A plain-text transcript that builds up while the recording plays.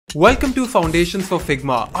Welcome to Foundations for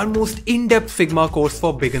Figma, our most in-depth Figma course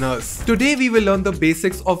for beginners. Today we will learn the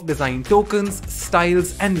basics of design tokens,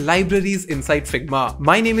 styles and libraries inside Figma.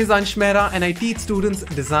 My name is Ansh Mehra and I teach students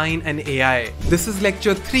design and AI. This is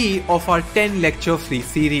lecture 3 of our 10 lecture free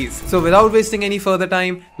series. So without wasting any further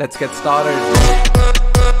time, let's get started.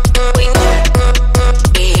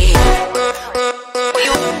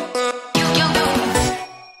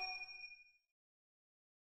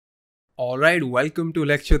 Alright, welcome to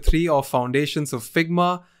lecture 3 of Foundations of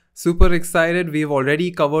Figma. Super excited. We've already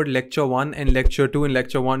covered lecture 1 and lecture 2. In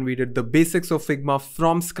lecture 1, we did the basics of Figma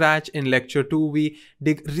from scratch. In lecture 2, we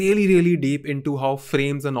dig really deep into how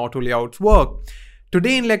frames and auto layouts work.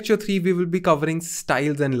 Today in lecture 3, we will be covering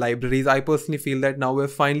styles and libraries. I personally feel that now we're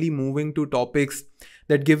finally moving to topics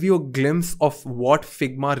that give you a glimpse of what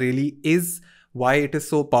Figma really is, why it is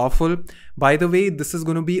so powerful. By the way, this is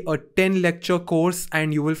going to be a 10 lecture course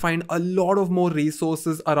and you will find a lot of more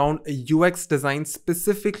resources around UX design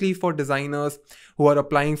specifically for designers who are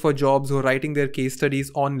applying for jobs, who are writing their case studies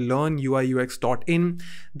on learnuiux.in.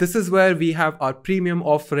 This is where we have our premium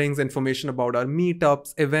offerings, information about our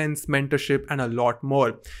meetups, events, mentorship and a lot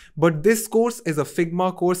more. But this course is a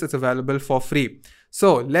Figma course. It's available for free.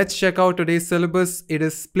 So let's check out today's syllabus. It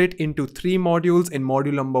is split into 3 modules. In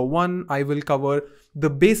module number 1, I will cover the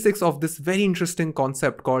basics of this very interesting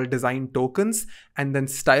concept called design tokens and then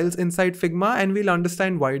styles inside Figma, and we'll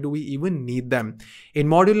understand why do we even need them. In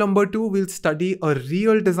module number 2, we'll study a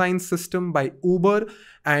real design system by Uber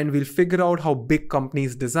and we'll figure out how big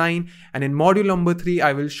companies design. And in module number 3,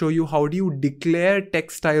 I will show you how do you declare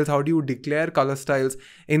text styles, how do you declare color styles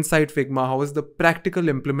inside Figma, how is the practical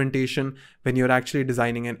implementation when you're actually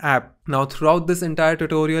designing an app. Now throughout this entire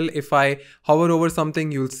tutorial, if I hover over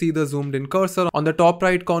something, you'll see the zoomed in cursor. On the top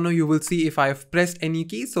right corner, you will see if I have pressed any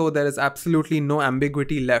key, so there is absolutely no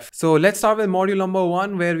ambiguity left. So let's start with module number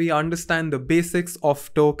 1, where we understand the basics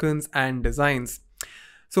of tokens and designs.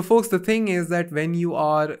 So folks, the thing is that when you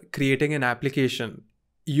are creating an application,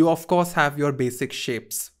 you of course have your basic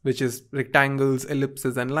shapes, which is rectangles,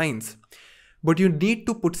 ellipses and lines. But you need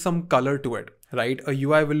to put some color to it, right? A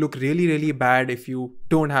UI will look really bad if you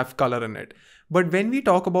don't have color in it. But when we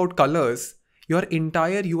talk about colors, your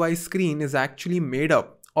entire UI screen is actually made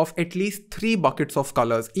up of at least 3 buckets of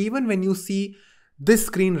colors. Even when you see this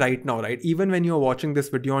screen right now, right? Even when you're watching this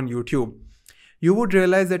video on YouTube, you would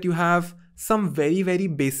realize that you have some very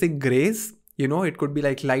basic grays. You know, it could be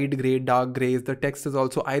like light gray, dark grays. The text is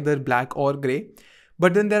also either black or gray.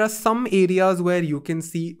 But then there are some areas where you can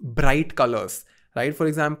see bright colors, right? For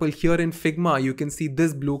example, here in Figma, you can see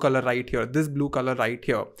this blue color right here, this blue color right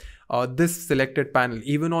here, this selected panel.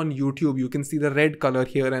 Even on YouTube, you can see the red color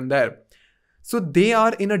here and there. So they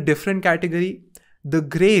are in a different category. The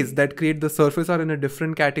grays that create the surface are in a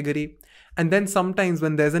different category. And then sometimes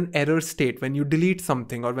when there's an error state, when you delete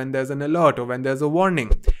something or when there's an alert or when there's a warning,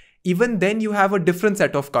 even then you have a different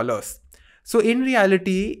set of colors. So in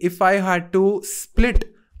reality, if I had to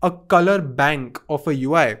split a color bank of a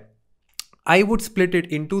UI, I would split it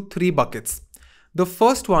into 3 buckets. The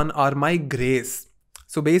first one are my grays.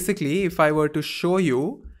 So basically, if I were to show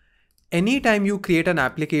you, anytime you create an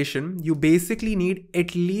application, you basically need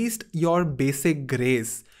at least your basic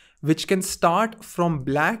grays, which can start from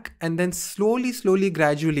black and then slowly,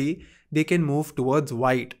 gradually, they can move towards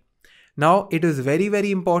white. Now, it is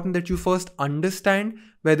very important that you first understand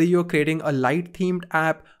whether you're creating a light themed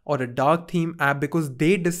app or a dark theme app, because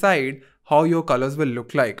they decide how your colors will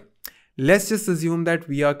look like. Let's just assume that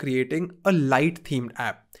we are creating a light themed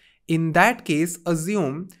app. In that case,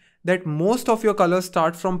 assume that most of your colors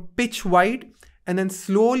start from pitch white and then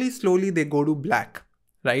slowly they go to black,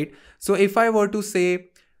 right? So if I were to say,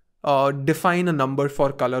 define a number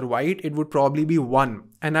for color white, it would probably be 1.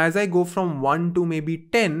 And as I go from 1 to maybe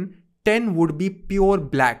 10, 10 would be pure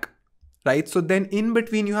black, right? So then in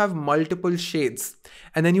between you have multiple shades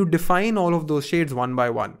and then you define all of those shades one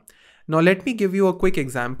by one. Now let me give you a quick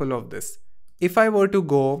example of this. If I were to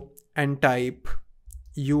go and type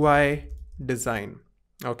UI design,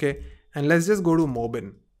 okay, and let's just go to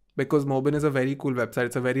Mobin, because Mobin is a very cool website.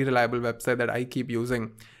 It's a very reliable website that I keep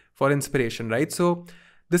using for inspiration, right? So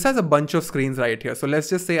this has a bunch of screens right here. So let's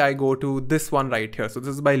just say I go to this one right here. So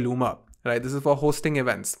this is by Luma, right? This is for hosting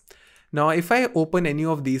events. Now, if I open any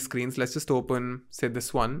of these screens, let's just open, say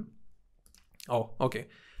this one. Oh, okay.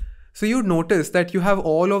 So you notice that you have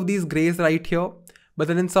all of these grays right here, but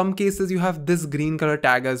then in some cases you have this green color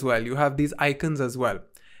tag as well. You have these icons as well,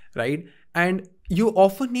 right? And you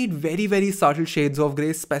often need very subtle shades of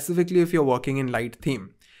gray, specifically if you're working in light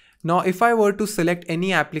theme. Now, if I were to select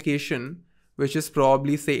any application, which is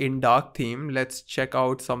probably say in dark theme, let's check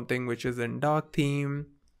out something which is in dark theme.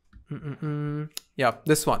 Yeah,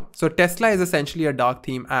 this one. So Tesla is essentially a dark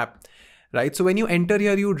theme app, right? So when you enter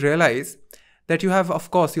here, you'd realize that you have,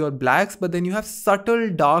 of course, your blacks, but then you have subtle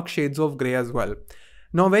dark shades of gray as well.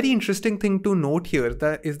 Now, very interesting thing to note here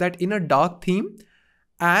is that in a dark theme,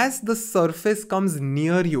 as the surface comes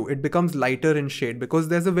near you, it becomes lighter in shade, because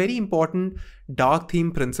there's a very important dark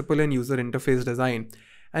theme principle in user interface design.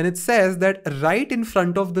 And it says that right in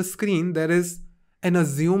front of the screen, there is an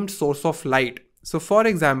assumed source of light. So for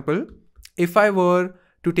example, if I were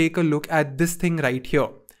to take a look at this thing right here,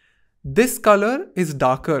 this color is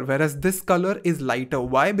darker, whereas this color is lighter.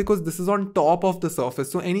 Why? Because this is on top of the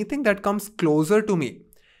surface. So anything that comes closer to me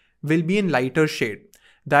will be in lighter shade.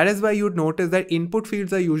 That is why you'd notice that input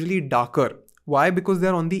fields are usually darker. Why? Because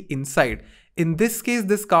they're on the inside. In this case,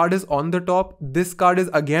 this card is on the top. This card is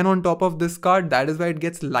again on top of this card. That is why it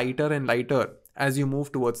gets lighter and lighter as you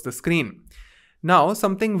move towards the screen. Now,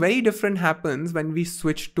 something very different happens when we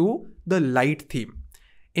switch to the light theme.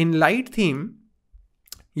 In light theme,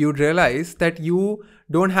 you'd realize that you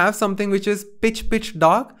don't have something which is pitch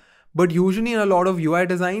dark, but usually in a lot of UI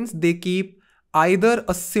designs, they keep either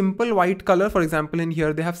a simple white color. For example, in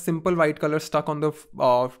here, they have simple white color stuck on the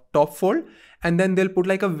top fold, and then they'll put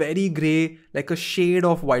like a very gray, like a shade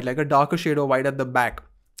of white, like a darker shade of white at the back.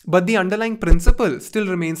 But the underlying principle still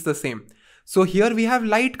remains the same. So here we have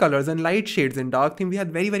light colors and light shades. In dark theme, we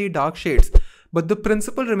had very dark shades, but the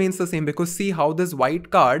principle remains the same, because see how this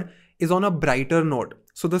white card is on a brighter note.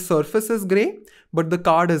 So the surface is gray, but the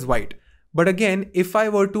card is white. But again, if I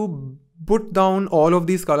were to put down all of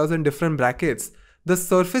these colors in different brackets, the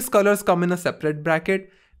surface colors come in a separate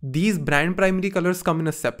bracket. These brand primary colors come in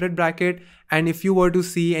a separate bracket. And if you were to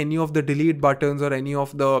see any of the delete buttons or any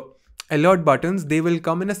of the alert buttons, they will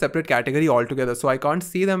come in a separate category altogether. So I can't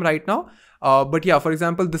see them right now. But yeah, for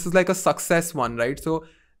example, this is like a success one, right? So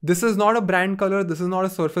this is not a brand color. This is not a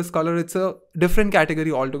surface color. It's a different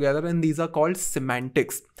category altogether. And these are called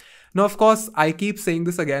semantics. Now, of course, I keep saying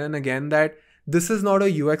this again and again that this is not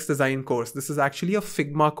a UX design course. This is actually a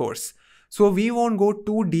Figma course. So we won't go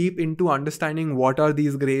too deep into understanding what are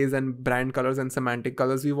these grays and brand colors and semantic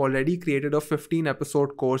colors. We've already created a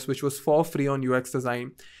 15-episode course, which was for free on UX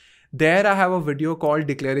design. There I have a video called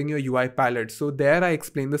Declaring Your UI Palette. So there I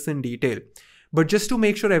explain this in detail. But just to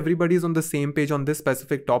make sure everybody is on the same page on this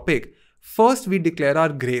specific topic, first we declare our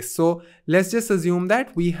grays. So let's just assume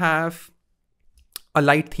that we have a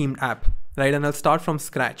light themed app, right? And I'll start from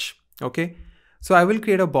scratch. Okay. So I will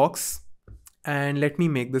create a box and let me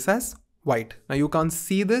make this as white. Now you can't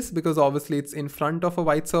see this because obviously it's in front of a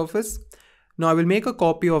white surface. Now I will make a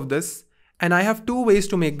copy of this, and I have two ways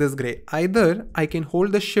to make this gray. Either I can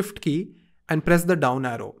hold the shift key and press the down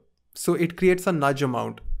arrow. So it creates a nudge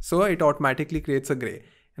amount. So it automatically creates a gray,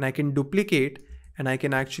 and I can duplicate, and I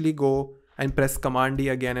can actually go and press Command D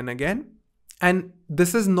again and again. And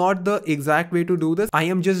this is not the exact way to do this. I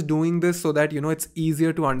am just doing this so that, it's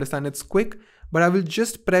easier to understand. It's quick, but I will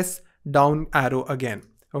just press down arrow again.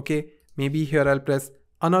 Okay. Maybe here I'll press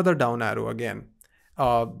another down arrow again,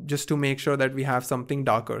 just to make sure that we have something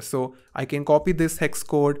darker. So I can copy this hex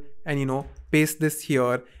code and, paste this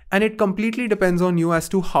here. And it completely depends on you as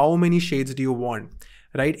to how many shades do you want,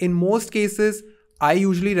 right? In most cases, I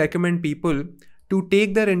usually recommend people to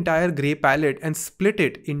take their entire gray palette and split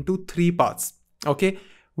it into 3 parts. Okay.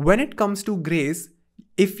 When it comes to grays,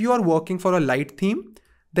 if you are working for a light theme,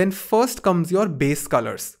 then first comes your base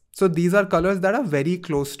colors. So these are colors that are very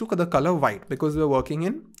close to the color white because we're working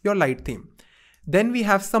in your light theme. Then we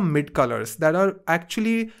have some mid colors that are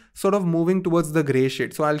actually sort of moving towards the gray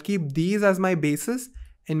shade. So I'll keep these as my bases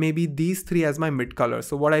and maybe these 3 as my mid colors.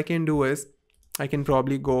 So what I can do is I can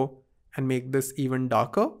probably go and make this even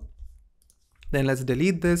darker. Then let's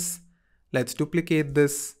delete this. Let's duplicate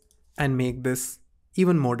this and make this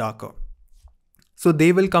even more darker. So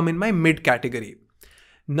they will come in my mid category.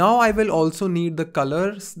 Now I will also need the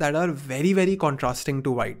colors that are very contrasting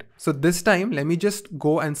to white. So this time, let me just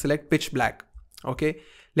go and select pitch black. Okay.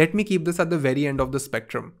 Let me keep this at the very end of the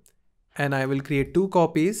spectrum, and I will create 2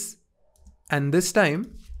 copies. And this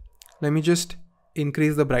time, let me just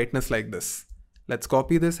increase the brightness like this. Let's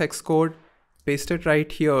copy this hex code, paste it right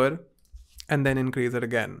here, and then increase it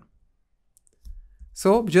again.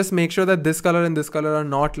 So just make sure that this color and this color are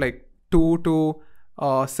not like too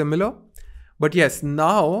similar. But yes,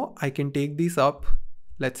 now I can take these up.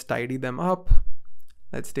 Let's tidy them up.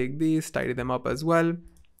 Let's take these, tidy them up as well.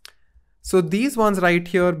 So these ones right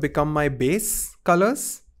here become my base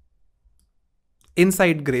colors.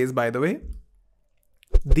 Inside grays, by the way.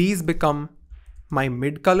 These become my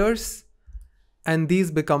mid colors. And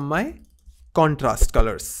these become my contrast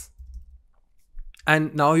colors.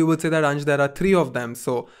 And now you would say that, Ansh, there are 3 of them.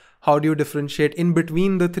 So how do you differentiate in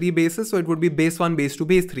between the three bases? So it would be base 1, base 2,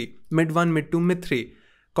 base 3, mid 1, mid 2, mid 3,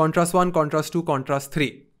 contrast 1, contrast 2, contrast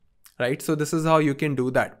 3, right? So this is how you can do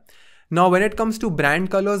that. Now, when it comes to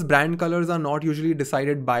brand colors are not usually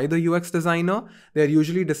decided by the UX designer. They're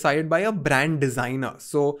usually decided by a brand designer.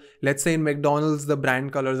 So let's say in McDonald's, the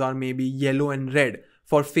brand colors are maybe yellow and red.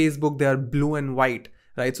 For Facebook, they are blue and white,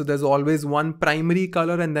 right? So there's always one primary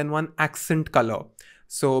color and then one accent color.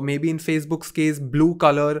 So maybe in Facebook's case, blue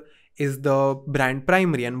color is the brand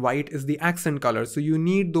primary and white is the accent color. So you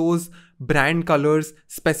need those brand colors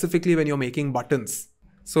specifically when you're making buttons.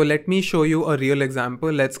 So let me show you a real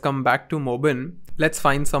example. Let's come back to Mobin. Let's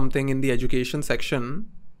find something in the education section.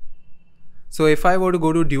 So if I were to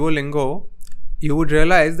go to Duolingo, you would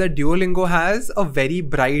realize that Duolingo has a very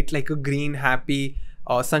bright, like a green, happy,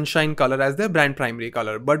 sunshine color as their brand primary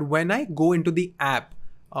color. But when I go into the app,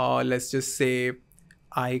 let's just say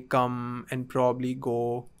I come and probably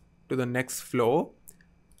go to the next flow.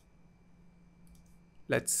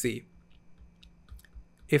 Let's see.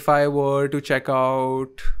 If I were to check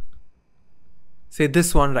out, say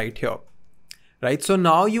this one right here, right? So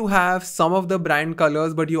now you have some of the brand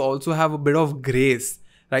colors, but you also have a bit of grays,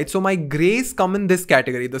 right? So my grays come in this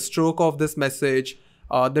category, the stroke of this message,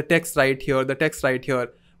 the text right here, the text right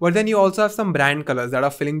here. But then you also have some brand colors that are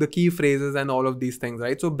filling the key phrases and all of these things,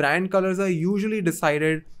 right? So brand colors are usually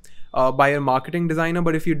decided by a marketing designer.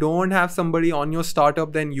 But if you don't have somebody on your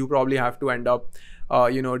startup, then you probably have to end up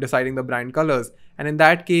deciding the brand colors. And in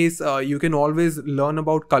that case, you can always learn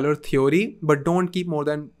about color theory, but don't keep more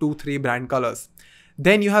than 2-3 brand colors.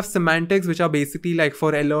 Then you have semantics, which are basically like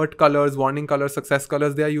for alert colors, warning colors, success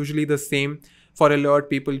colors. They are usually the same. For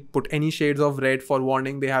alert, people put any shades of red. For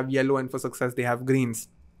warning, they have yellow, and for success, they have greens.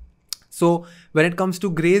 So when it comes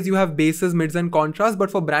to grays, you have bases, mids, and contrast.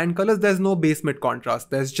 But for brand colors, there's no base, mid,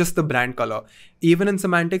 contrast. There's just the brand color. Even in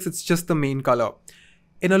semantics, it's just the main color.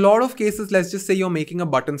 In a lot of cases, let's just say you're making a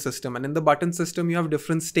button system, and in the button system, you have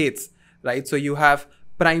different states, right? So you have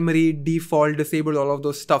primary, default, disabled, all of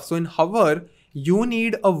those stuff. So in Hover, you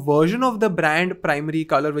need a version of the brand primary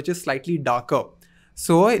color, which is slightly darker.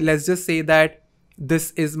 So let's just say that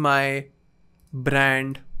this is my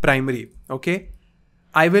brand primary, okay?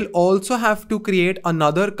 I will also have to create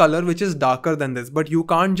another color, which is darker than this, but you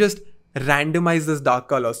can't just randomize this dark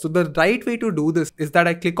color. So the right way to do this is that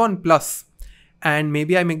I click on plus, and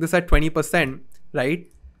maybe I make this at 20%,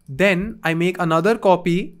 right? Then I make another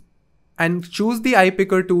copy and choose the eye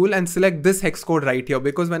picker tool and select this hex code right here.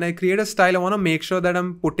 Because when I create a style, I want to make sure that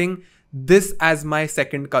I'm putting this as my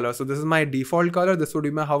second color. So this is my default color. This would be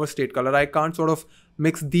my hover state color. I can't sort of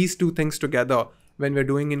mix these two things together when we're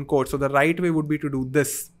doing in code. So the right way would be to do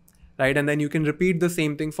this, right? And then you can repeat the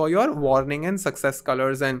same thing for your warning and success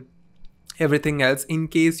colors and everything else in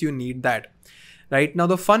case you need that, right? Now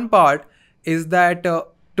the fun part is that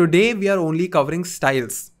today we are only covering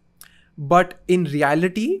styles, but in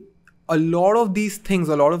reality, a lot of these things,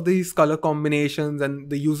 a lot of these color combinations and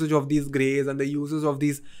the usage of these grays and the uses of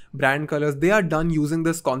these brand colors, they are done using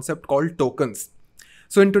this concept called tokens.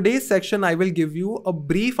 So in today's section, I will give you a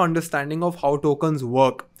brief understanding of how tokens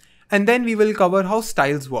work, and then we will cover how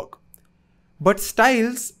styles work. But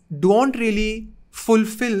styles don't really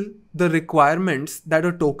fulfill the requirements that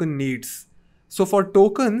a token needs. So for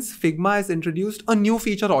tokens, Figma has introduced a new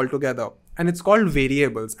feature altogether, and it's called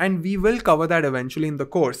variables, and we will cover that eventually in the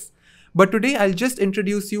course. But today I'll just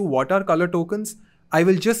introduce you what are color tokens. I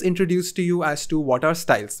will just introduce to you as to what are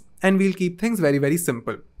styles, and we'll keep things very, very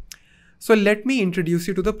simple. So let me introduce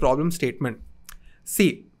you to the problem statement.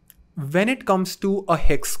 See, when it comes to a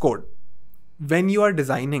hex code, when you are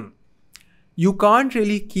designing, you can't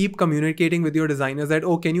really keep communicating with your designers that,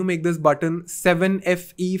 oh, can you make this button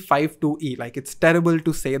 7FE52E? Like, it's terrible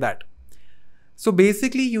to say that. So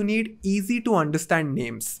basically, you need easy to understand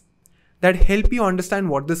names that help you understand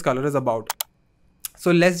what this color is about.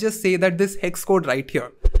 So let's just say that this hex code right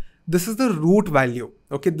here, this is the root value.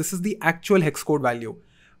 Okay, this is the actual hex code value.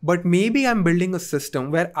 But maybe I'm building a system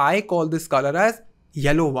where I call this color as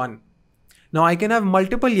yellow 1. Now I can have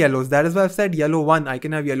multiple yellows. That is why I've said yellow 1. I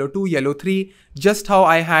can have yellow 2, yellow 3, just how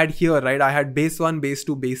I had here, right? I had base 1, base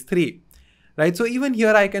 2, base 3, right? So even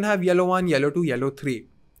here I can have yellow 1, yellow 2, yellow 3.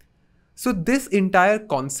 So this entire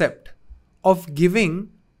concept of giving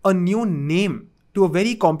a new name to a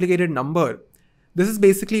very complicated number, this is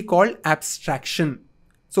basically called abstraction.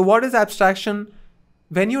 So what is abstraction?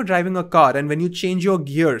 When you're driving a car and when you change your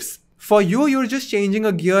gears, for you, you're just changing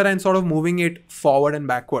a gear and sort of moving it forward and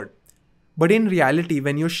backward. But in reality,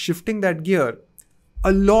 when you're shifting that gear,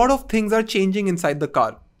 a lot of things are changing inside the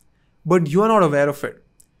car, but you are not aware of it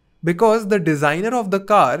because the designer of the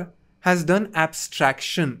car has done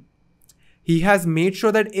abstraction He has made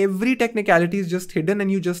sure that every technicality is just hidden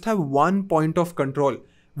and you just have one point of control,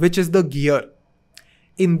 which is the gear.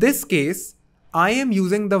 In this case, I am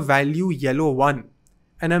using the value yellow1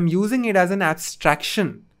 and I'm using it as an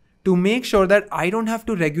abstraction to make sure that I don't have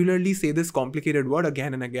to regularly say this complicated word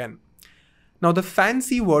again and again. Now the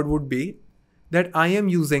fancy word would be that I am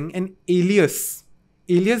using an alias.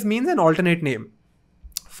 Alias means an alternate name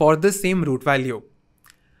for the same root value.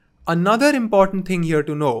 Another important thing here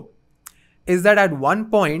to know is that at one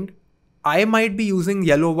point, I might be using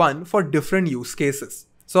yellow1 for different use cases.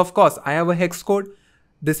 So of course, I have a hex code.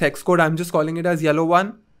 This hex code, I'm just calling it as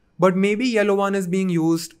yellow1, but maybe yellow1 is being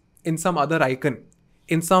used in some other icon.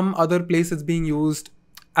 In some other place, it's being used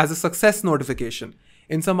as a success notification.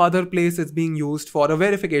 In some other place, it's being used for a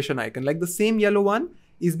verification icon. Like the same yellow1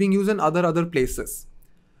 is being used in other places.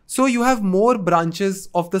 So you have more branches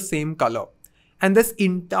of the same color. And this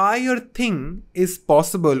entire thing is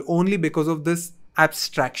possible only because of this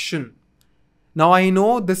abstraction. Now I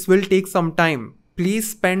know this will take some time.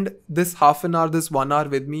 Please spend this half an hour, this 1 hour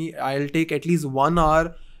with me. I'll take at least 1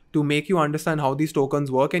 hour to make you understand how these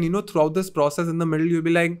tokens work. And throughout this process in the middle, you'll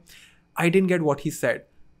be like, I didn't get what he said.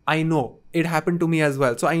 I know it happened to me as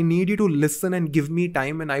well. So I need you to listen and give me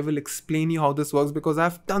time and I will explain you how this works because I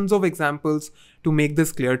have tons of examples to make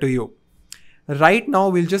this clear to you. Right now,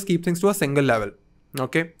 we'll just keep things to a single level.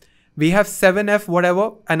 Okay. We have 7F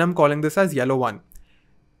whatever, and I'm calling this as yellow1.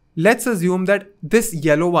 Let's assume that this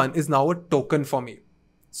yellow1 is now a token for me.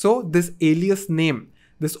 So this alias name,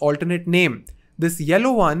 this alternate name, this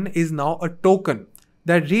yellow1 is now a token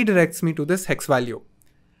that redirects me to this hex value.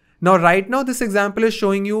 Now, right now, this example is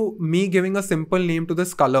showing you me giving a simple name to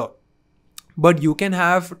this color, but you can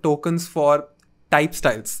have tokens for type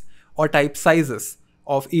styles or type sizes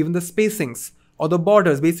of even the spacings or the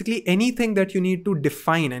borders, basically anything that you need to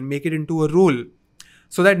define and make it into a rule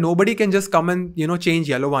so that nobody can just come and, change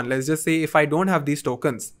yellow1. Let's just say if I don't have these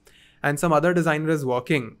tokens and some other designer is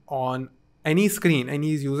working on any screen and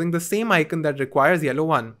he's using the same icon that requires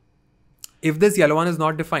yellow1. If this yellow1 is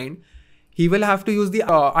not defined, he will have to use the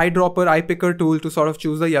eyedropper, eye picker tool to sort of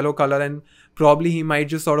choose the yellow color, and probably he might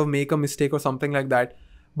just sort of make a mistake or something like that.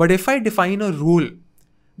 But if I define a rule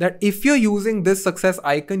that if you're using this success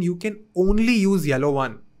icon, you can only use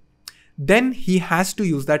yellow1, then he has to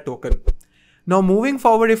use that token. Now moving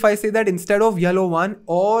forward, if I say that instead of yellow1,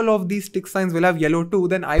 all of these tick signs will have yellow2,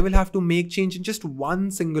 then I will have to make change in just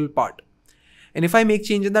one single part. And if I make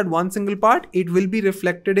change in that one single part, it will be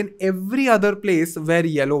reflected in every other place where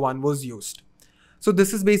yellow1 was used. So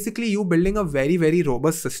this is basically you building a very, very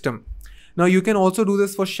robust system. Now you can also do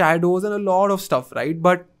this for shadows and a lot of stuff, right?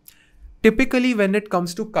 But typically when it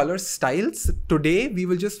comes to color styles, today we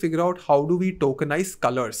will just figure out how do we tokenize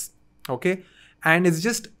colors, okay? And it's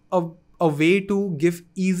just a way to give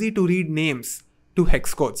easy to read names to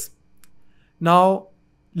hex codes. Now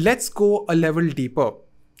let's go a level deeper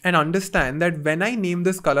and understand that when I name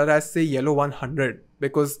this color as say yellow 100,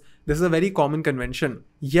 because this is a very common convention,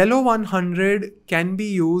 yellow 100 can be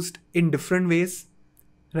used in different ways,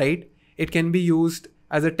 right? It can be used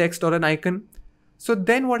as a text or an icon. So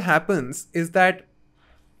then what happens is that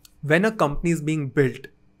when a company is being built,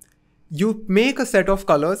 you make a set of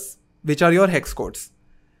colors, which are your hex codes.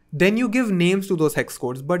 Then you give names to those hex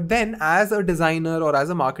codes. But then as a designer or as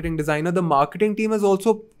a marketing designer, the marketing team is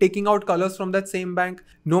also taking out colors from that same bank.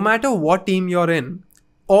 No matter what team you're in,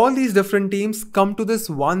 all these different teams come to this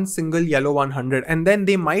one single yellow 100. And then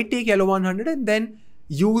they might take yellow 100 and then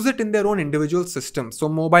use it in their own individual system. So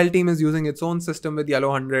mobile team is using its own system with yellow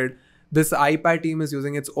 100. This iPad team is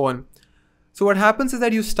using its own. So what happens is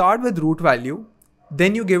that you start with root value,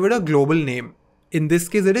 then you give it a global name. In this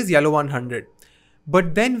case, it is yellow 100.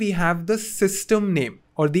 But then we have the system name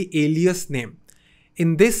or the alias name.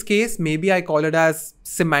 In this case, maybe I call it as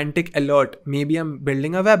semantic alert. Maybe I'm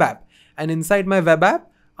building a web app. And inside my web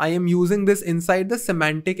app, I am using this inside the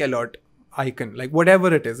semantic alert icon, like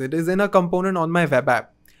whatever it is in a component on my web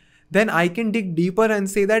app. Then I can dig deeper and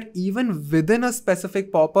say that even within a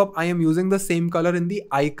specific pop-up, I am using the same color in the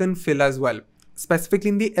icon fill as well, specifically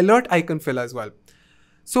in the alert icon fill as well.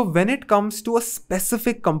 So when it comes to a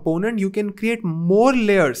specific component, you can create more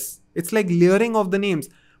layers. It's like layering of the names,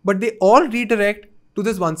 but they all redirect to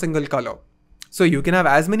this one single color. So you can have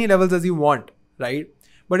as many levels as you want, right?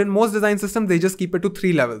 But in most design systems, they just keep it to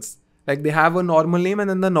 3 levels. Like they have a normal name and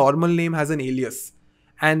then the normal name has an alias.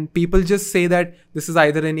 And people just say that this is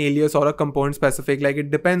either an alias or a component specific, like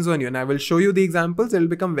it depends on you. And I will show you the examples. It will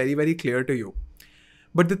become very, very clear to you.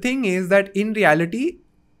 But the thing is that in reality,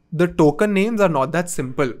 the token names are not that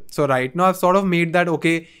simple. So right now I've sort of made that,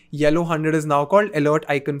 okay, yellow 100 is now called alert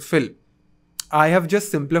icon fill. I have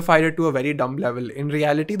just simplified it to a very dumb level. In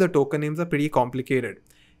reality, the token names are pretty complicated.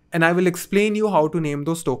 And I will explain you how to name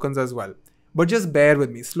those tokens as well. But just bear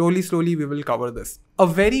with me. Slowly, we will cover this. A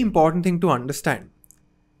very important thing to understand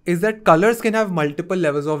is that colors can have multiple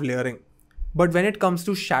levels of layering. But when it comes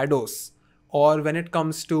to shadows, or when it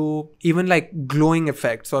comes to even like glowing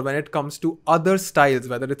effects, or when it comes to other styles,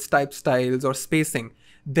 whether it's type styles or spacing,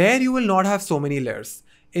 there you will not have so many layers.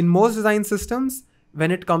 In most design systems,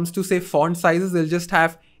 when it comes to say font sizes, they'll just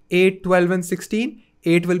have 8, 12 and 16.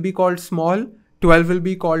 8 will be called small, 12 will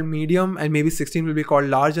be called medium, and maybe 16 will be called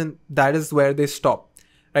large, and that is where they stop,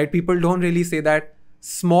 right? People don't really say that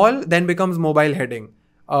small then becomes mobile heading.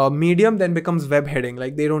 Medium then becomes web heading.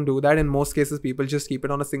 Like, they don't do that. In most cases, people just keep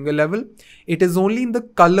it on a single level. It is only in the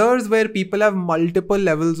colors where people have multiple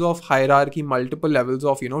levels of hierarchy, multiple levels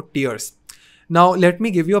of, tiers. Now, let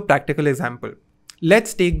me give you a practical example.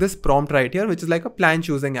 Let's take this prompt right here, which is like a plan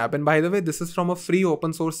choosing app. And by the way, this is from a free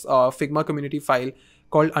open source Figma community file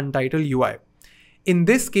called Untitled UI. In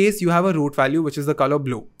this case, you have a root value, which is the color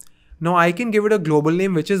blue. Now, I can give it a global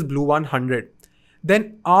name, which is blue 100.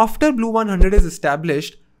 Then after blue 100 is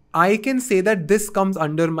established, I can say that this comes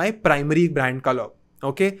under my primary brand color.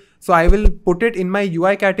 Okay, so I will put it in my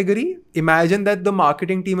UI category. Imagine that the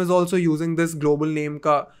marketing team is also using this global name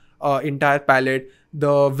ka entire palette.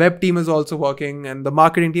 The web team is also working, and the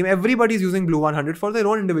marketing team, everybody is using blue 100 for their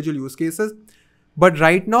own individual use cases. But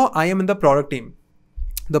right now I am in the product team.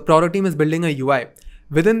 The product team is building a UI.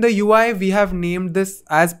 Within the UI, we have named this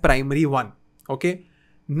as primary one. Okay.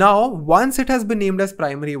 Now, once it has been named as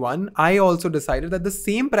primary one, I also decided that the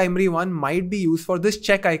same primary one might be used for this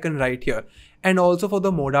check icon right here, and also for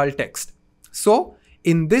the modal text. So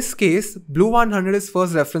in this case, blue 100 is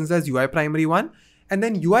first referenced as UI primary one, and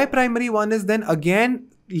then UI primary one is then again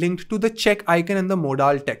linked to the check icon and the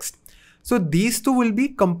modal text. So these two will be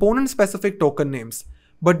component specific token names.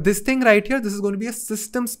 But this thing right here, this is going to be a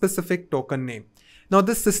system specific token name. Now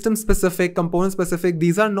this system specific, component specific,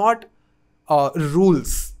 these are not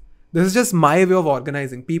rules. This is just my way of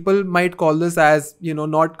organizing. People might call this as,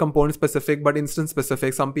 not component specific, but instance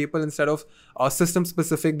specific. Some people, instead of system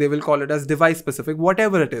specific, they will call it as device specific,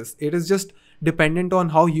 whatever it is. It is just dependent on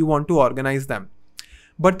how you want to organize them.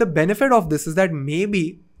 But the benefit of this is that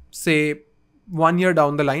maybe, say, 1 year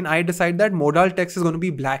down the line, I decide that modal text is going to be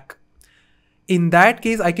black. In that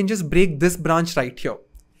case, I can just break this branch right here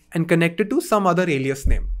and connect it to some other alias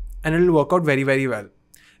name, and it will work out very, very well.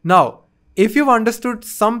 Now, if you've understood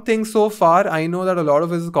something so far, I know that a lot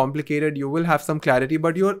of it is complicated. You will have some clarity,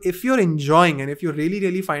 but if you're enjoying and if you're really,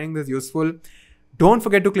 really finding this useful, don't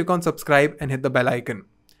forget to click on subscribe and hit the bell icon.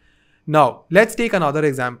 Now, let's take another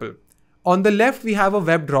example. On the left, we have a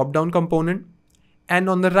web drop-down component, and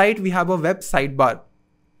on the right, we have a web sidebar.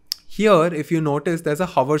 Here, if you notice, there's a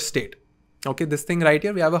hover state. Okay, this thing right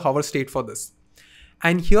here, we have a hover state for this.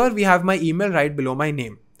 And here we have my email right below my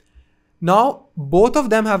name. Now, both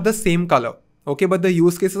of them have the same color, okay, but the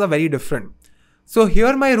use cases are very different. So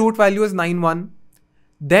here my root value is 91.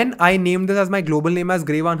 Then I named this as my global name as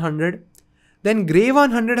gray 100. Then gray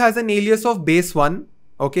 100 has an alias of base 1,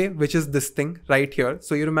 okay, which is this thing right here.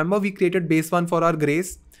 So you remember we created base 1 for our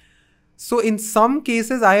grays. So in some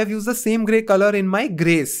cases, I have used the same gray color in my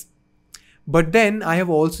grays. But then I have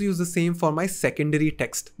also used the same for my secondary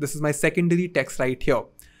text. This is my secondary text right here.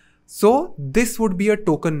 So this would be a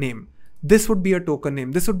token name. This would be a token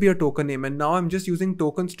name. This would be a token name. And now I'm just using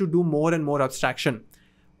tokens to do more and more abstraction.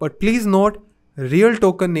 But please note, real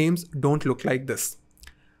token names don't look like this.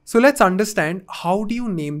 So let's understand, how do you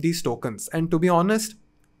name these tokens? And to be honest,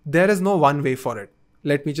 there is no one way for it.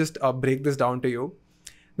 Let me just break this down to you.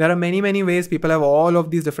 There are many, many ways. People have all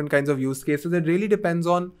of these different kinds of use cases. It really depends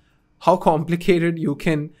on how complicated you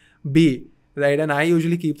can be, right? And I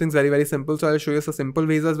usually keep things very, very simple. So I'll show you some simple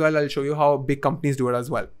ways as well. I'll show you how big companies do it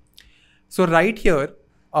as well. So right here,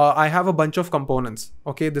 I have a bunch of components.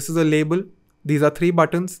 Okay, this is a label. These are 3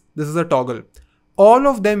 buttons. This is a toggle. All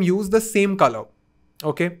of them use the same color.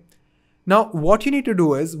 Okay. Now, what you need to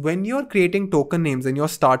do is, when you're creating token names in your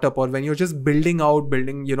startup, or when you're just building,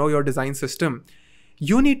 your design system,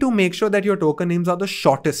 you need to make sure that your token names are the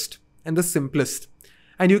shortest and the simplest.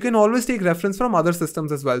 And you can always take reference from other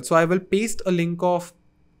systems as well. So I will paste a link of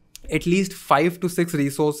at least 5 to 6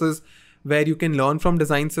 resources where you can learn from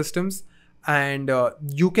design systems. And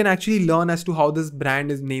you can actually learn as to how this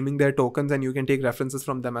brand is naming their tokens, and you can take references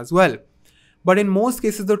from them as well. But in most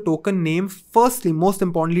cases, the token name, firstly, most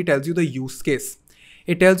importantly, tells you the use case.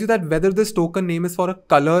 It tells you that whether this token name is for a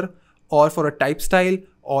color, or for a type style,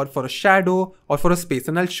 or for a shadow, or for a space.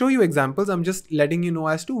 And I'll show you examples. I'm just letting you know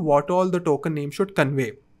as to what all the token name should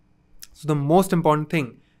convey. So the most important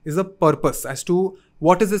thing is a purpose as to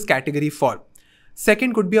what is this category for.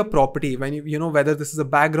 Second could be a property, when you know whether this is a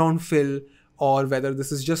background fill or whether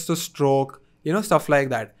this is just a stroke, stuff like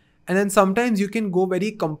that. And then sometimes you can go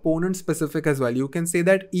very component specific as well. You can say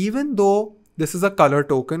that even though this is a color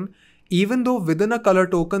token, even though within a color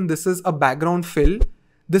token this is a background fill,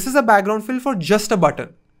 this is a background fill for just a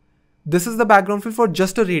button. This is the background fill for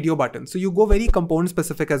just a radio button. So you go very component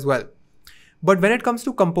specific as well. But when it comes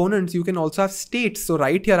to components, you can also have states. So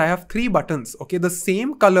right here I have 3 buttons. Okay, the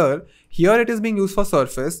same color, here it is being used for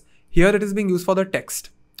surface, here it is being used for the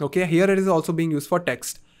text. Okay, here it is also being used for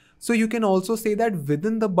text. So you can also say that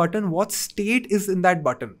within the button, what state is in that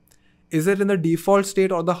button? Is it in the default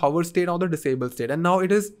state or the hover state or the disable state? And now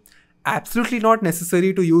it is absolutely not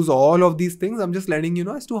necessary to use all of these things. I'm just letting you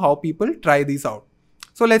know as to how people try these out.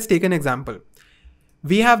 So let's take an example.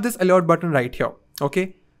 We have this alert button right here.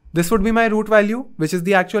 Okay, this would be my root value, which is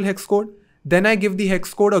the actual hex code. Then I give the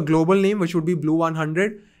hex code a global name, which would be blue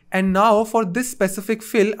 100. And now for this specific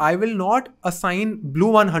fill, I will not assign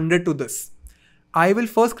blue 100 to this. I will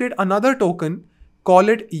first create another token, call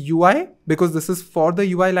it UI, because this is for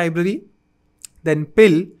the UI library. Then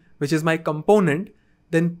pill, which is my component.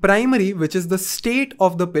 Then primary, which is the state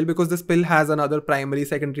of the pill, because this pill has another primary,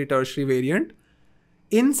 secondary, tertiary variant.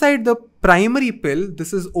 Inside the primary pill,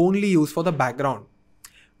 this is only used for the background.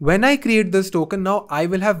 When I create this token, now I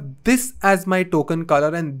will have this as my token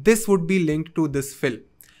color and this would be linked to this fill.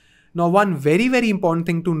 Now, one very, very important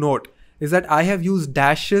thing to note is that I have used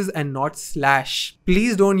dashes and not slash.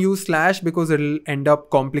 Please don't use slash because it'll end up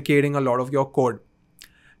complicating a lot of your code.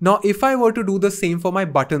 Now, if I were to do the same for my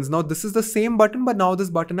buttons, now this is the same button, but now this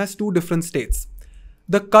button has 2 different states.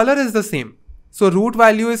 The color is the same. So root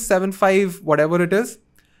value is 75, whatever it is.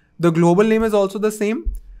 The global name is also the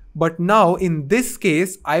same. But now in this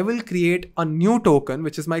case, I will create a new token,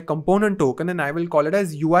 which is my component token, and I will call it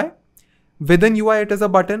as UI. Within UI, it is a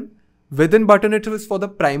button. Within button, it is for the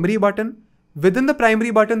primary button. Within the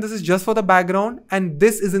primary button, this is just for the background, and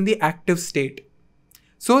this is in the active state.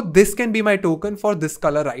 So this can be my token for this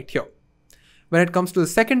color right here. When it comes to the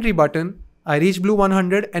secondary button, I reach blue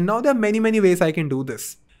 100, and now there are many, many ways I can do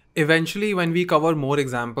this. Eventually, when we cover more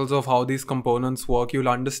examples of how these components work, you'll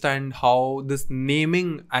understand how this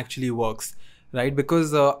naming actually works, right?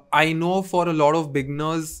 Because I know for a lot of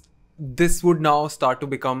beginners, this would now start to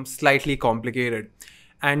become slightly complicated.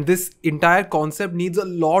 And this entire concept needs a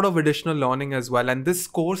lot of additional learning as well. And this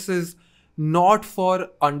course is not for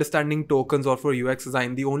understanding tokens or for UX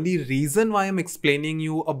design. The only reason why I'm explaining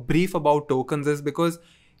you a brief about tokens is because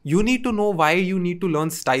you need to know why you need to learn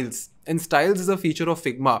styles. And styles is a feature of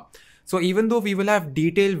Figma. So even though we will have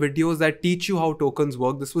detailed videos that teach you how tokens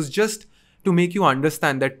work, this was just to make you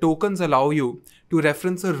understand that tokens allow you to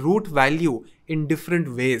reference a root value in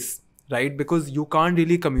different ways, right? Because you can't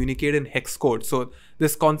really communicate in hex code. So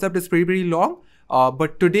this concept is pretty long.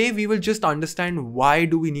 But today we will just understand why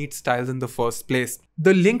do we need styles in the first place.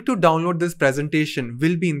 The link to download this presentation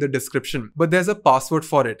will be in the description, but there's a password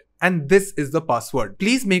for it. And this is the password.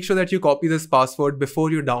 Please make sure that you copy this password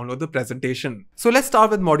before you download the presentation. So let's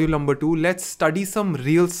start with module number 2. Let's study some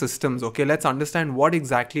real systems. Okay, let's understand what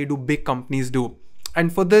exactly do big companies do.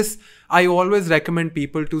 And for this, I always recommend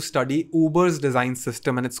people to study Uber's design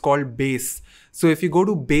system, and it's called Base. So if you go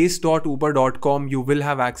to base.uber.com, you will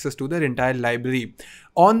have access to their entire library.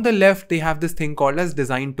 On the left, they have this thing called as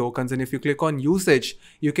design tokens. And if you click on usage,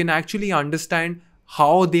 you can actually understand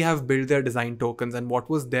how they have built their design tokens and what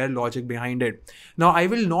was their logic behind it. Now, I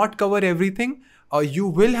will not cover everything. You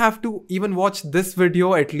will have to even watch this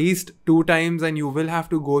video at least 2 times, and you will have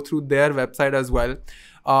to go through their website as well.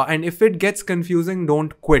 And if it gets confusing,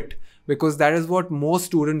 don't quit, because that is what most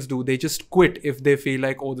students do. They just quit if they feel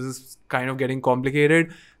like, oh, this is kind of getting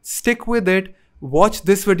complicated. Stick with it. Watch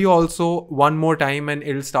this video also one more time and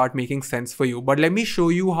it'll start making sense for you. But let me show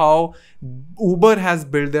you how Uber has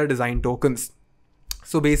built their design tokens.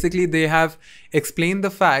 So basically they have explained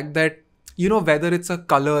the fact that, whether it's a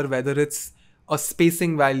color, whether it's a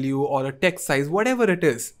spacing value or a text size, whatever it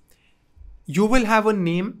is, you will have a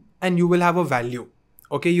name and you will have a value.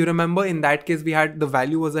 Okay, you remember in that case, we had the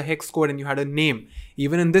value was a hex code and you had a name.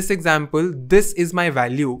 Even in this example, this is my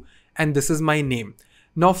value and this is my name.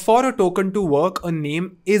 Now for a token to work, a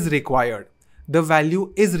name is required. The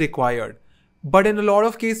value is required. But in a lot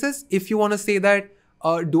of cases, if you want to say that,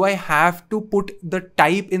 do I have to put the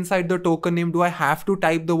type inside the token name? Do I have to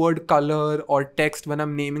type the word color or text when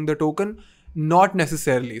I'm naming the token? Not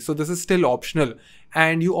necessarily. So this is still optional.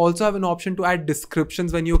 And you also have an option to add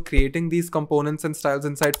descriptions when you're creating these components and styles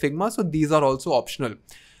inside Figma. So these are also optional.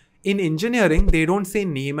 In engineering, they don't say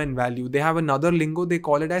name and value. They have another lingo. They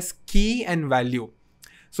call it as key and value.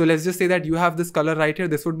 So let's just say that you have this color right here.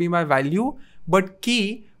 This would be my value, but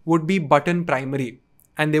key would be button primary.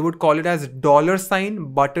 And they would call it as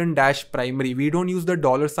 $button dash primary. We don't use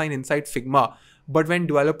the $sign inside Figma. But when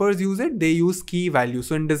developers use it, they use key value.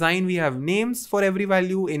 So in design, we have names for every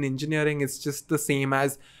value. In engineering, it's just the same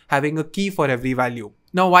as having a key for every value.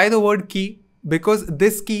 Now, why the word key? Because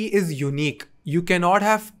this key is unique. You cannot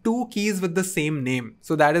have two keys with the same name.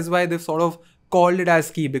 So that is why they've sort of called it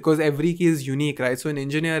as key, because every key is unique, right? So in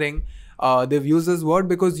engineering, they've used this word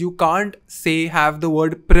because you can't say have the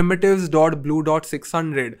word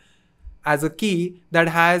primitives.blue.600 as a key that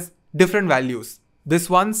has different values.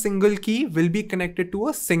 This one single key will be connected to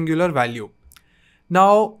a singular value.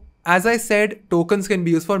 Now, as I said, tokens can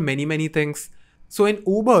be used for many things. So in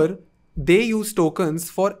Uber, they use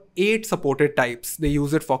tokens for 8 supported types. They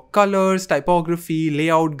use it for colors, typography,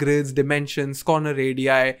 layout grids, dimensions, corner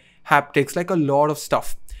radii, haptics, like a lot of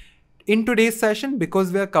stuff. In today's session,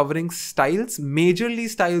 because we are covering styles, majorly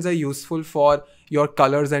styles are useful for your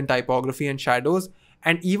colors and typography and shadows.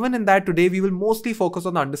 And even in that today, we will mostly focus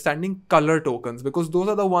on understanding color tokens, because those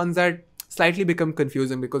are the ones that slightly become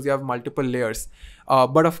confusing because you have multiple layers.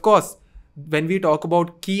 But of course, when we talk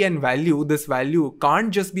about key and value, this value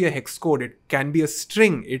can't just be a hex code. It can be a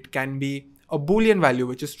string. It can be a Boolean value,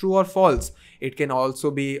 which is true or false. It can also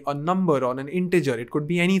be a number or an integer. It could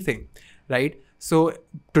be anything, right? So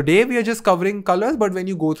today we are just covering colors, but when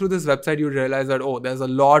you go through this website, you realize that, oh, there's a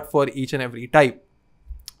lot for each and every type.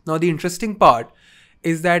 Now, the interesting part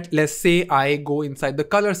is that, let's say I go inside the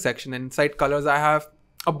color section, and inside colors, I have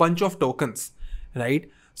a bunch of tokens, right?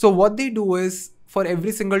 So what they do is, for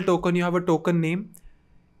every single token, you have a token name.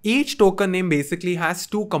 Each token name basically has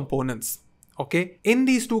 2 components, okay? In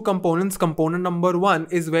these 2 components, component number 1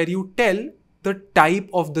 is where you tell the type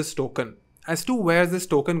of this token as to where this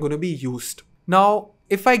token going to be used. Now,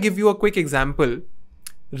 if I give you a quick example,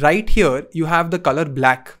 right here, you have the color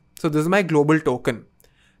black. So this is my global token.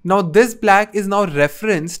 Now this black is now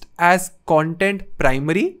referenced as content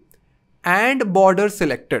primary and border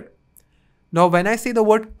selected. Now when I say the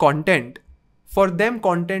word content, for them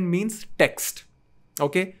content means text.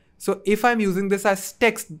 Okay. So if I'm using this as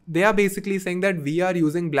text, they are basically saying that we are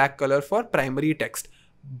using black color for primary text,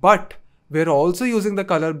 but we're also using the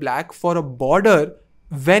color black for a border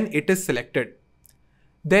when it is selected.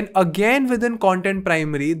 Then again within content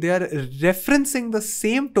primary, they are referencing the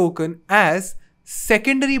same token as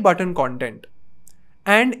secondary button content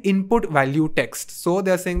and input value text. So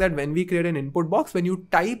they're saying that when we create an input box, when you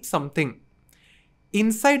type something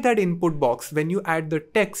inside that input box, when you add the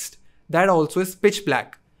text, that also is pitch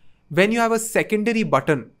black. When you have a secondary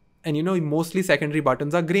button, and you know, mostly secondary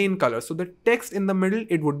buttons are gray in color, so the text in the middle,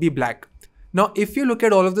 it would be black. Now, if you look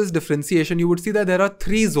at all of this differentiation, you would see that there are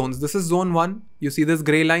 3 zones. This is zone 1. You see this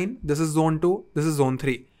gray line. This is zone 2. This is zone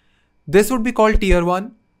 3. This would be called tier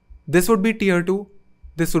 1. This would be tier 2.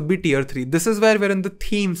 This would be tier 3. This is where we're in the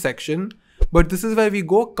theme section, but this is where we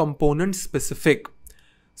go component specific.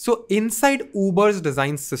 So inside Uber's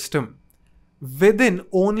design system, within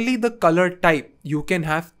only the color type, you can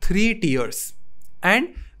have 3 tiers.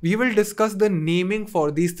 And we will discuss the naming for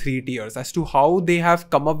these 3 tiers as to how they have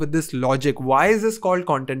come up with this logic. Why is this called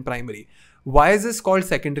content primary? Why is this called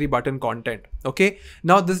secondary button content? Okay.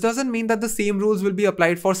 Now this doesn't mean that the same rules will be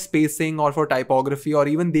applied for spacing or for typography, or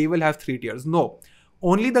even they will have 3 tiers. No,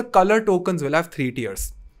 only the color tokens will have 3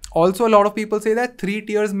 tiers. Also, a lot of people say that 3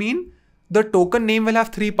 tiers mean the token name will have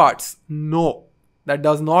 3 parts. No, that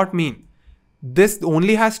does not mean. This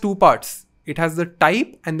only has 2 parts. It has the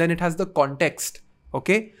type and then it has the context.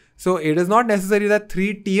 Okay. So it is not necessary that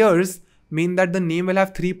 3 tiers mean that the name will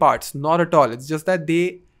have 3 parts. Not at all. It's just that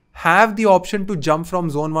they have the option to jump from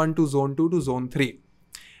zone 1 to zone 2 to zone 3.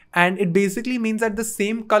 And it basically means that the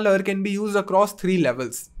same color can be used across 3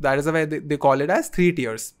 levels. That is why they call it as 3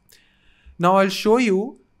 tiers. Now I'll show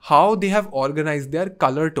you how they have organized their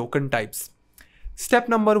color token types. Step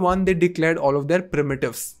number 1, they declared all of their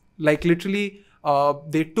primitives. Like literally,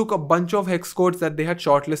 they took a bunch of hex codes that they had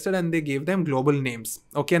shortlisted and they gave them global names.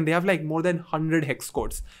 Okay, and they have like more than 100 hex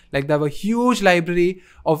codes. Like they have a huge library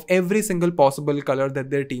of every single possible color that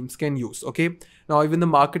their teams can use. Okay, now even the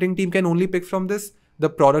marketing team can only pick from this. The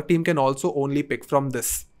product team can also only pick from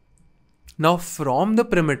this. Now from the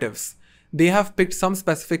primitives, they have picked some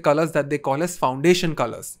specific colors that they call as foundation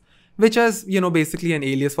colors, which is, you know, basically an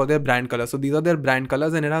alias for their brand color. So these are their brand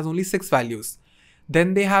colors and it has only 6 values.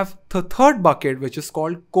 Then they have the third bucket, which is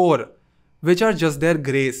called core, which are just their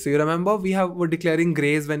grays. So you remember were declaring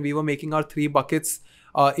grays when we were making our 3 buckets.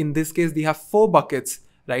 In this case, they have 4 buckets,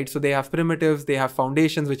 right? So they have primitives, they have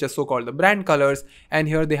foundations, which are so-called the brand colors. And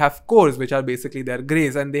here they have cores, which are basically their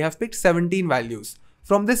grays. And they have picked 17 values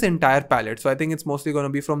from this entire palette. So I think it's mostly going to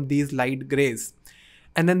be from these light grays.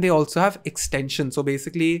 And then they also have extensions. So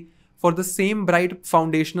basically, for the same bright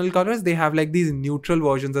foundational colors, they have like these neutral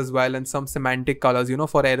versions as well, and some semantic colors, you know,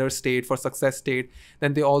 for error state, for success state.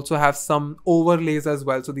 Then they also have some overlays as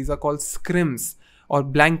well. So these are called scrims or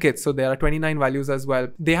blankets. So there are 29 values as well.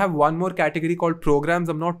 They have one more category called programs.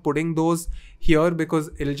 I'm not putting those here because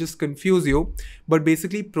it'll just confuse you. But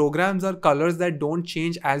basically, programs are colors that don't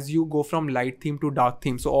change as you go from light theme to dark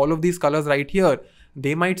theme. So all of these colors right here,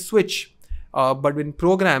 they might switch. But in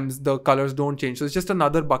programs, the colors don't change. So it's just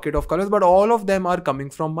another bucket of colors, but all of them are coming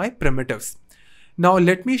from my primitives. Now,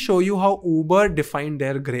 let me show you how Uber defined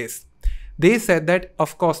their grays. They said that,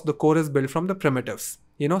 of course, the core is built from the primitives.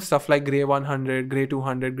 You know, stuff like gray 100, gray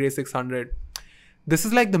 200, gray 600. This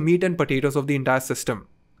is like the meat and potatoes of the entire system.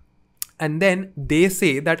 And then they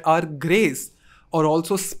say that our grays are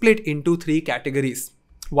also split into 3 categories.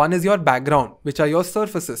 One is your background, which are your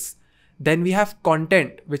surfaces. Then we have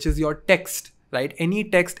content, which is your text, right? Any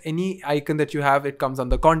text, any icon that you have, it comes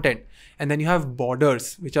under content. And then you have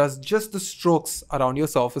borders, which are just the strokes around your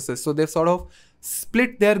surfaces. So they've sort of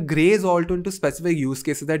split their grays all into specific use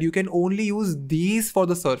cases that you can only use these for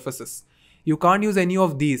the surfaces. You can't use any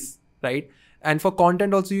of these, right? And for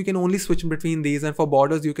content also, you can only switch between these. And for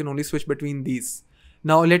borders, you can only switch between these.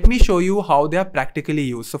 Now, let me show you how they are practically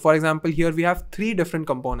used. So for example, here we have 3 different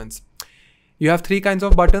components. You have 3 kinds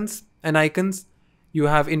of buttons and icons. You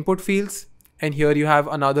have input fields, and here you have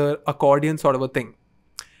another accordion sort of a thing.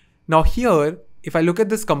 Now here, if I look at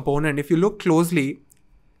this component, if you look closely,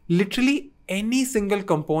 literally any single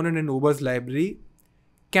component in Uber's library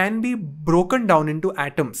can be broken down into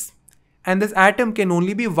atoms. And this atom can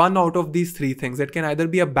only be one out of these 3 things. It can either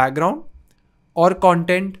be a background or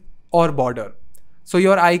content or border. So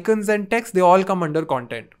your icons and text, they all come under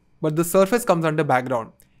content, but the surface comes under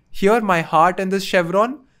background. Here, my heart and this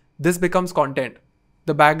chevron, this becomes content.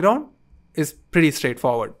 The background is pretty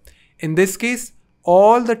straightforward. In this case,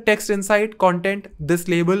 all the text inside content, this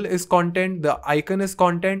label is content, the icon is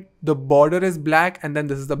content, the border is black, and then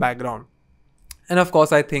this is the background. And of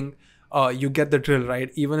course, I think you get the drill,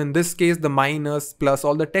 right? Even in this case, the minus plus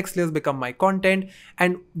all the text layers become my content.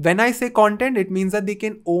 And when I say content, it means that they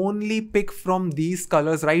can only pick from these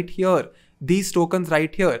colors right here, these tokens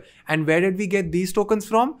right here. And where did we get these tokens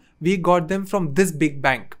from? We got them from this big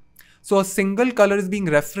bank. So a single color is being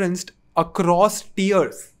referenced across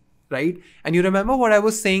tiers, right? And you remember what I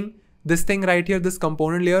was saying, this thing right here, this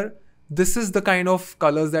component layer, this is the kind of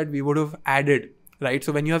colors that we would have added, right?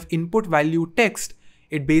 So when you have input value text,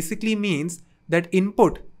 it basically means that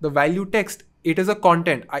input, the value text, it is a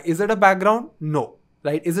content. Is it a background? No,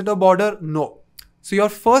 right? Is it a border? No. So your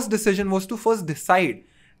first decision was to first decide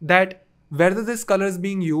that whether this color is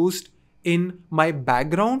being used in my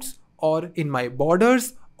backgrounds or in my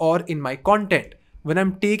borders or in my content. When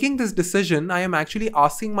I'm taking this decision, I am actually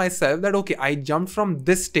asking myself that, okay, I jumped from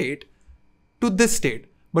this state to this state.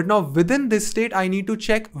 But now within this state, I need to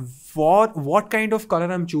check what kind of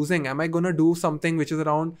color I'm choosing. Am I going to do something which is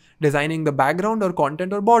around designing the background or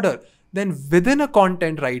content or border? Then within a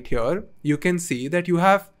content right here, you can see that you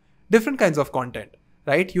have different kinds of content,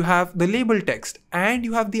 right? You have the label text and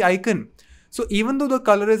you have the icon. So even though the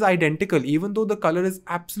color is identical, even though the color is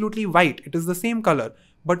absolutely white, it is the same color,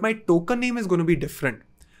 but my token name is going to be different.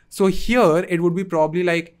 So here it would be probably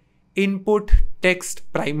like input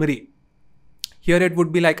text primary. Here it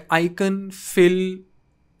would be like icon fill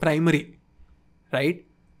primary, right?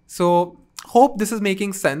 So hope this is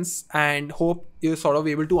making sense and hope you're sort of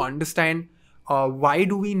able to understand why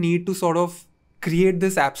do we need to sort of create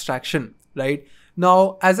this abstraction, right?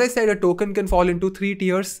 Now, as I said, a token can fall into 3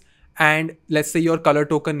 tiers. And let's say your color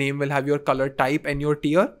token name will have your color type and your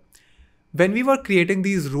tier. When we were creating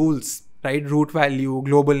these rules, right? Root value,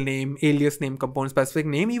 global name, alias name, component specific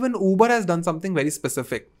name, even Uber has done something very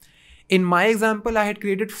specific. In my example, I had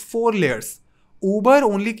created 4 layers. Uber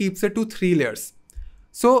only keeps it to 3 layers.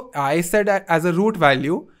 So I said as a root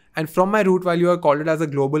value, and from my root value, I called it as a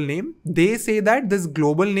global name. They say that this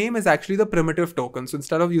global name is actually the primitive token. So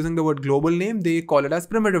instead of using the word global name, they call it as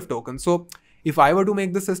primitive token. So if I were to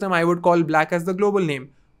make the system, I would call black as the global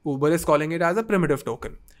name. Uber is calling it as a primitive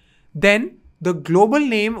token. Then the global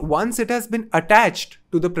name, once it has been attached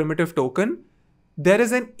to the primitive token, there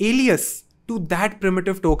is an alias to that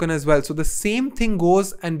primitive token as well. So the same thing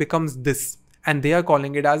goes and becomes this, and they are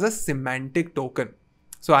calling it as a semantic token.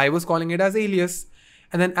 So I was calling it as alias.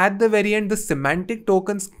 And then at the very end, the semantic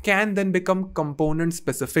tokens can then become component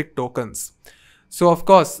specific tokens. So of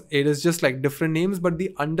course, it is just like different names, but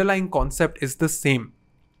the underlying concept is the same.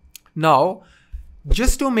 Now,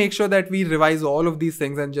 just to make sure that we revise all of these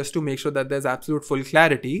things and just to make sure that there's absolute full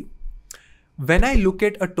clarity, when I look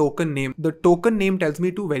at a token name, the token name tells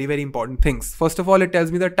me two very, very important things. First of all, it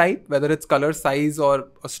tells me the type, whether it's color, size, or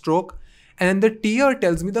a stroke. And then the tier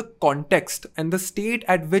tells me the context and the state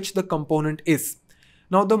at which the component is.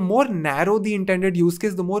 Now, the more narrow the intended use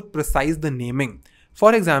case, the more precise the naming.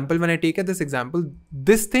 For example, when I take this example,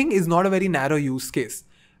 this thing is not a very narrow use case,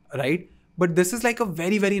 right? But this is like a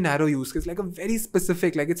very, very narrow use case, like a very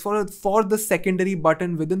specific, like it's for the secondary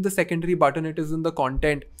button. Within the secondary button, it is in the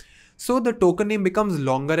content. So the token name becomes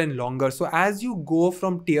longer and longer. So as you go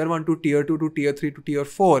from tier 1 to tier 2 to tier 3 to tier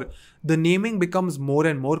 4, the naming becomes more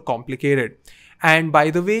and more complicated. And by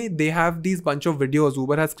the way, they have these bunch of videos.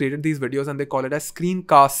 Uber has created these videos and they call it as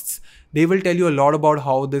screencasts. They will tell you a lot about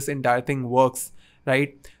how this entire thing works,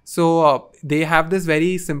 right? So they have this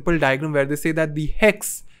very simple diagram where they say that the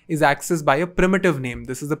hex is accessed by a primitive name.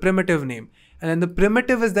 This is the primitive name. And then the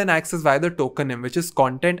primitive is then accessed by the token name, which is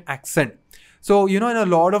content accent. So, in a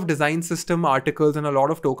lot of design system articles and a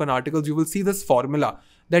lot of token articles, you will see this formula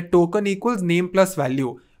that token equals name plus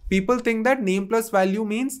value. People think that name plus value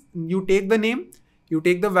means you take the name, you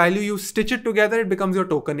take the value, you stitch it together, it becomes your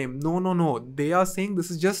token name. No, no, no. They are saying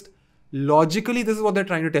this is just logically, this is what they're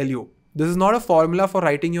trying to tell you. This is not a formula for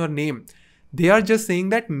writing your name. They are just saying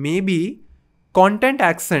that maybe content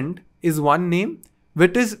accent is one name,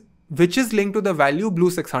 which is linked to the value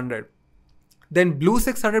blue 600. Then blue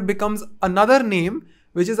 600 becomes another name,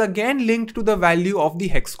 which is again linked to the value of the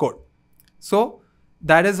hex code. So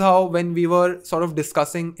that is how, when we were sort of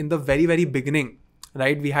discussing in the very, very beginning,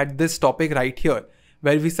 right, we had this topic right here,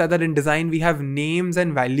 where we said that in design, we have names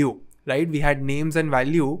and value, right? We had names and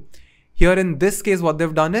value. Here in this case, what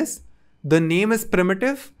they've done is the name is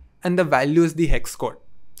primitive and the value is the hex code.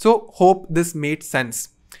 So hope this made sense.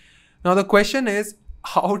 Now the question is,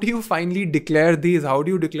 how do you finally declare these? How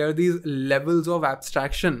do you declare these levels of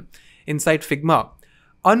abstraction inside Figma?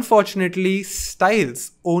 Unfortunately,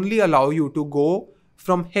 styles only allow you to go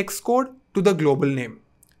from hex code to the global name.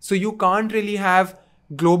 So you can't really have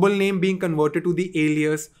global name being converted to the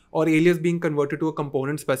alias or alias being converted to a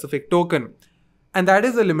component specific token. And that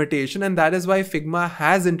is a limitation, and that is why Figma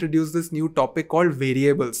has introduced this new topic called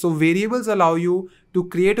variables. So variables allow you to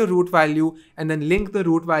create a root value and then link the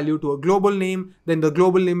root value to a global name. Then the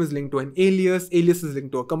global name is linked to an alias is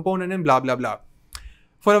linked to a component, and blah, blah, blah.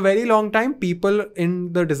 For a very long time, people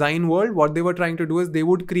in the design world, what they were trying to do is they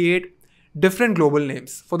would create different global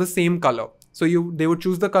names for the same color. So they would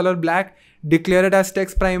choose the color black, declare it as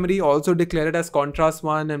text primary, also declare it as contrast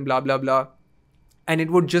 1, and blah, blah, blah. And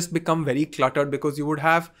it would just become very cluttered because you would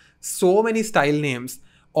have so many style names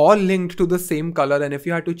all linked to the same color. And if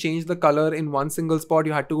you had to change the color in one single spot,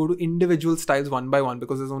 you had to go to individual styles one by one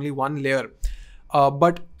because there's only one layer.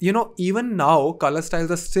 But even now, color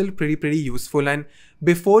styles are still pretty useful. And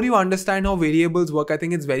before you understand how variables work, I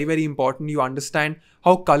think it's very, very important you understand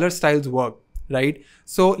how color styles work, right?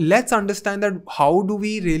 So let's understand that how do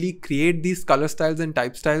we really create these color styles and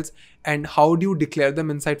type styles, and how do you declare them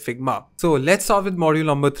inside Figma? So let's start with module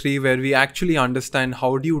number 3, where we actually understand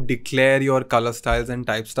how do you declare your color styles and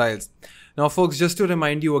type styles. Now folks, just to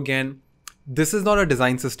remind you again, this is not a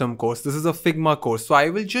design system course. This is a Figma course. So I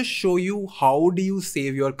will just show you how do you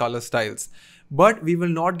save your color styles. But we will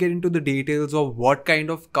not get into the details of what kind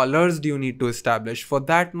of colors do you need to establish. For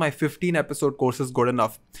that, my 15 episode course is good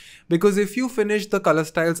enough. Because if you finish the color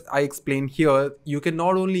styles I explain here, you can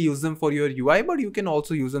not only use them for your UI, but you can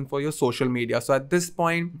also use them for your social media. So at this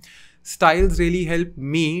point, styles really help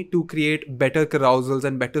me to create better carousels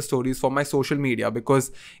and better stories for my social media.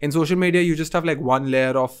 Because in social media, you just have like one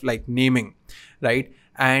layer of like naming, right?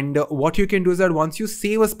 And what you can do is that once you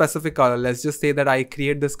save a specific color, let's just say that I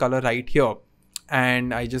create this color right here,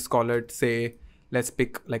 and I just call it, say, let's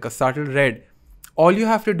pick like a subtle red. All you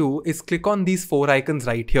have to do is click on these 4 icons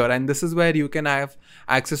right here. And this is where you can have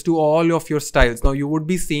access to all of your styles. Now you would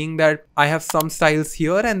be seeing that I have some styles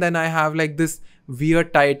here, and then I have like this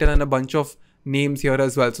weird title and a bunch of names here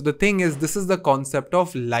as well. So the thing is, this is the concept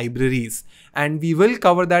of libraries, and we will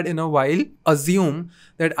cover that in a while. Assume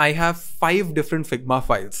that I have 5 different Figma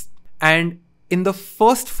files. And in the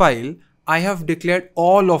first file, I have declared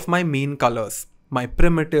all of my main colors, my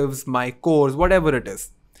primitives, my cores, whatever it is.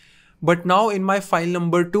 But now in my file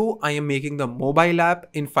number 2, I am making the mobile app.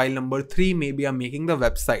 In file number 3, maybe I'm making the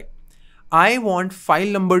website. I want file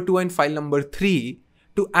number 2 and file number 3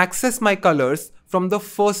 to access my colors from the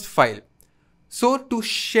first file. So to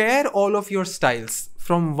share all of your styles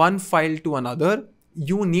from one file to another,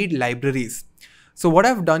 you need libraries. So what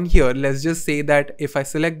I've done here, let's just say that if I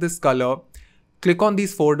select this color, click on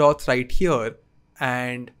these 4 dots right here,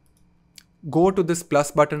 and go to this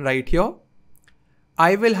plus button right here,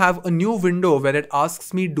 I will have a new window where it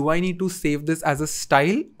asks me, do I need to save this as a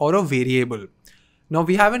style or a variable? Now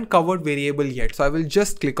we haven't covered variable yet, so I will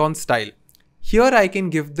just click on style. Here I can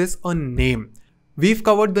give this a name. We've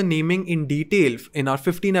covered the naming in detail in our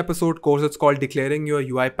 15 episode course. It's called Declaring Your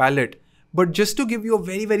UI Palette. But just to give you a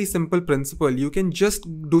very simple principle, you can just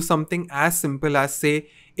do something as simple as say,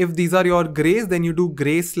 if these are your grays, then you do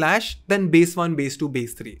gray slash, then base 1, base 2,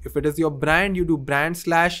 base 3. If it is your brand, you do brand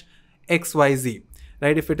slash XYZ,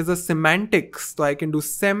 right? If it is a semantics, so I can do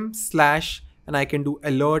sem slash and I can do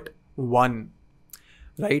alert 1,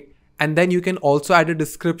 right? And then you can also add a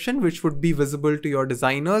description which would be visible to your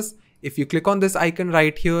designers. If you click on this icon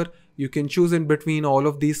right here, you can choose in between all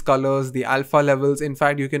of these colors, the alpha levels. In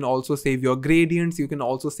fact, you can also save your gradients. You can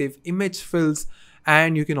also save image fills,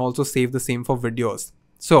 and you can also save the same for videos.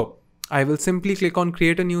 So I will simply click on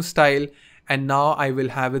create a new style, and now I will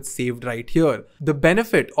have it saved right here. The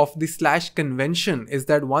benefit of the slash convention is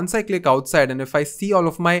that once I click outside and if I see all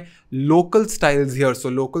of my local styles here, so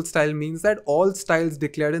local style means that all styles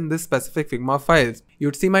declared in this specific Figma files.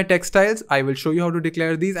 You'd see my text styles. I will show you how to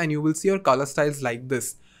declare these, and you will see your color styles like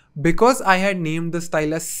this. Because I had named the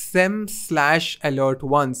style as sem slash alert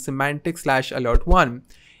 1, semantic slash alert 1,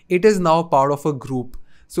 it is now part of a group.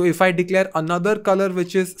 So if I declare another color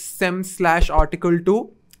which is sem slash article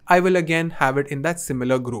 2, I will again have it in that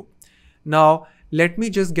similar group. Now let me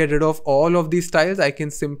just get rid of all of these styles. I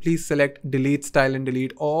can simply select delete style and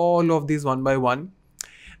delete all of these one by one.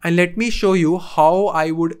 And let me show you how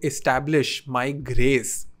I would establish my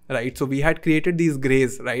grays, right? So we had created these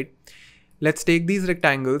grays, right? Let's take these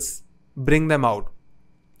rectangles, bring them out.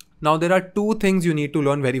 Now there are two things you need to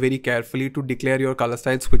learn very carefully to declare your color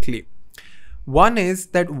styles quickly. One is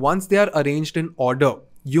that once they are arranged in order,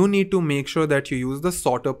 you need to make sure that you use the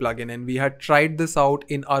sorter plugin, and we had tried this out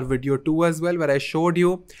in our video 2 as well, where I showed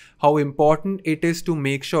you how important it is to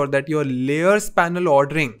make sure that your layers panel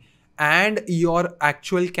ordering and your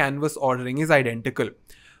actual canvas ordering is identical.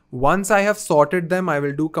 Once I have sorted them, I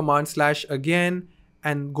will do command slash again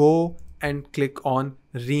and go and click on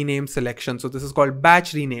rename selection. So this is called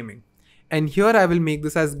batch renaming. And here I will make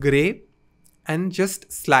this as gray and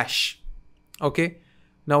just slash. Okay.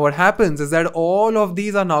 Now what happens is that all of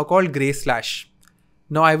these are now called gray slash.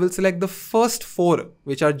 Now I will select the first 4,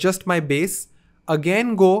 which are just my base.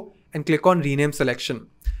 Again, go and click on rename selection.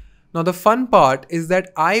 Now the fun part is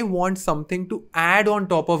that I want something to add on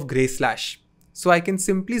top of gray slash. So I can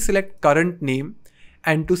simply select current name,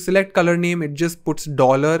 and to select color name, it just puts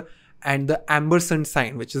 $ and the ampersand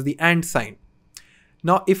sign, which is the and sign.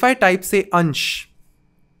 Now, if I type say Ansh,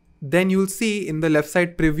 then you'll see in the left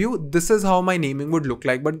side preview, this is how my naming would look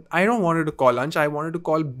like. But I don't want it to call Ansh, I wanted to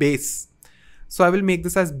call base. So I will make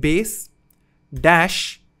this as base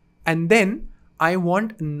dash, and then I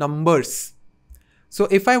want numbers. So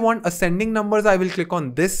if I want ascending numbers, I will click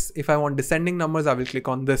on this. If I want descending numbers, I will click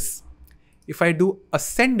on this. If I do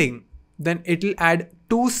ascending, then it will add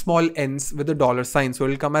 2 small n's with a $sign. So it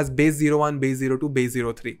will come as base 01, base 02, base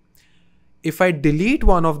 03. If I delete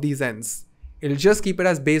one of these n's, it will just keep it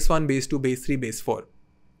as base 1, base 2, base 3, base 4.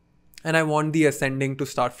 And I want the ascending to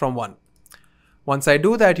start from 1. Once I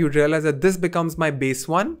do that, you'd realize that this becomes my base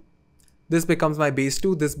 1, this becomes my base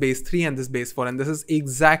 2, this base 3, and this base 4. And this is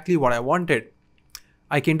exactly what I wanted.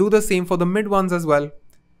 I can do the same for the mid ones as well.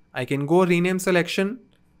 I can go rename selection,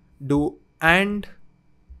 do and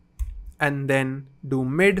then do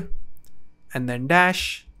mid, and then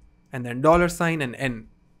dash, and then $sign and n.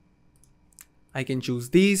 I can choose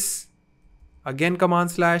these, again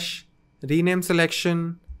command slash, rename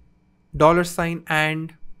selection, $sign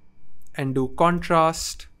and do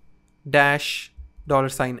contrast, dash,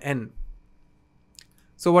 $sign n.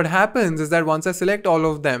 So what happens is that once I select all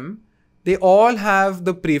of them, they all have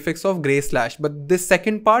the prefix of gray slash, but this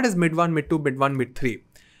second part is mid 1, mid 2, mid 1, mid 3.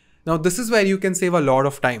 Now this is where you can save a lot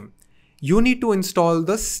of time. You need to install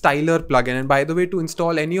the styler plugin. And by the way, to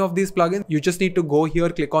install any of these plugins, you just need to go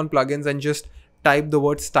here, click on plugins and just type the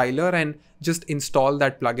word styler and just install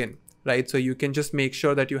that plugin, right? So you can just make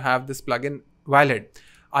sure that you have this plugin valid.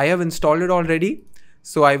 I have installed it already.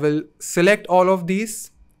 So I will select all of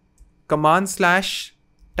these, command slash,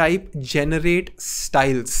 type generate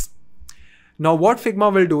styles. Now what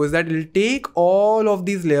Figma will do is that it will take all of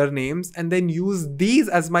these layer names and then use these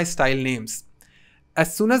as my style names.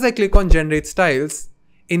 As soon as I click on generate styles,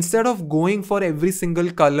 instead of going for every single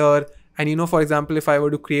color, and for example, if I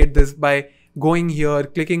were to create this by going here,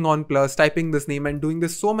 clicking on plus, typing this name and doing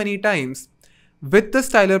this so many times, with the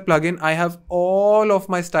styler plugin, I have all of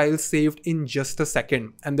my styles saved in just a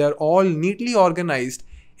second, and they're all neatly organized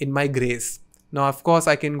in my grays. Now, of course,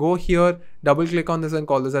 I can go here, double click on this and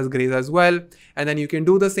call this as grays as well. And then you can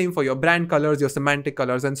do the same for your brand colors, your semantic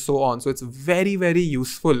colors, and so on. So it's very, very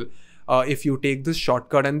useful if you take this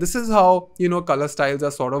shortcut. And this is how, color styles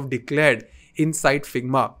are sort of declared inside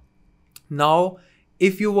Figma. Now,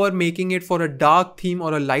 if you were making it for a dark theme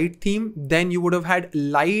or a light theme, then you would have had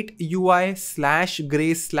light UI /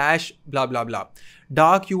 gray / blah, blah, blah.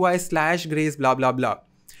 Dark UI / grays, blah, blah, blah.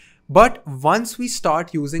 But once we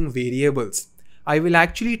start using variables, I will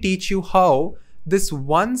actually teach you how this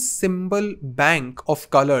one symbol bank of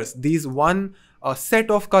colors, these one set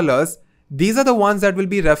of colors, these are the ones that will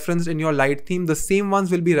be referenced in your light theme. The same ones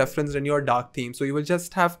will be referenced in your dark theme. So you will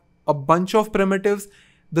just have a bunch of primitives.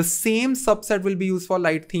 The same subset will be used for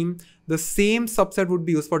light theme. The same subset would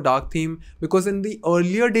be used for dark theme, because in the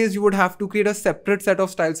earlier days, you would have to create a separate set of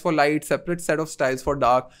styles for light, separate set of styles for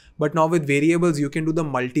dark. But now with variables, you can do the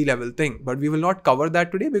multi-level thing. But we will not cover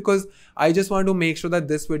that today, because I just want to make sure that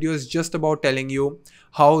this video is just about telling you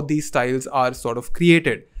how these styles are sort of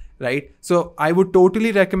created, right? So I would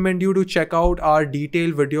totally recommend you to check out our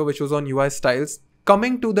detailed video, which was on UI styles.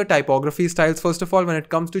 Coming to the typography styles, first of all, when it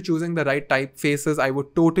comes to choosing the right typefaces, I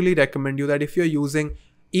would totally recommend you that if you're using,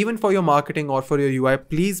 even for your marketing or for your UI,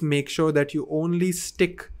 please make sure that you only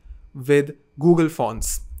stick with Google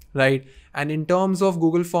fonts, right? And in terms of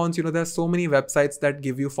Google fonts, there's so many websites that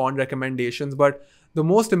give you font recommendations, but the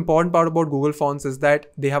most important part about Google fonts is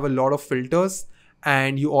that they have a lot of filters,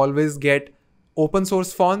 and you always get open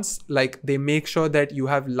source fonts. Like, they make sure that you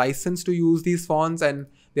have license to use these fonts, and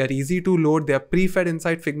they are easy to load. They are pre-fed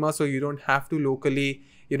inside Figma, so you don't have to locally,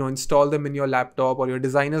 install them in your laptop, or your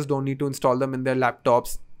designers don't need to install them in their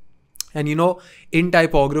laptops. And in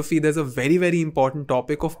typography, there's a very, very important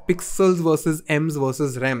topic of pixels versus Ms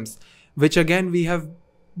versus rems, which again, we have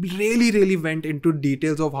really went into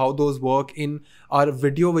details of how those work in our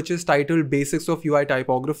video, which is titled Basics of UI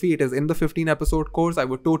Typography. It is in the 15-episode course. I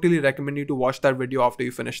would totally recommend you to watch that video after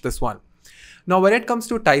you finish this one. Now, when it comes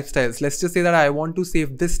to type styles, let's just say that I want to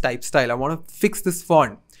save this type style. I want to fix this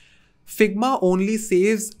font. Figma only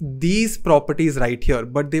saves these properties right here,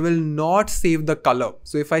 but they will not save the color.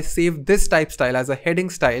 So if I save this type style as a heading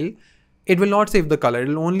style, it will not save the color. It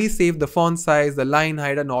will only save the font size, the line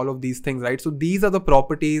height, and all of these things, right? So these are the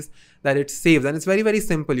properties that it saves. And it's very, very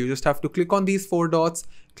simple. You just have to click on these 4 dots,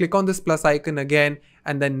 click on this plus icon again,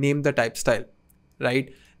 and then name the type style,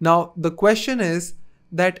 right? Now, the question is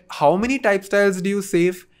that how many type styles do you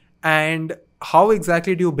save, and how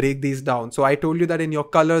exactly do you break these down? So I told you that in your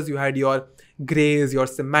colors, you had your grays, your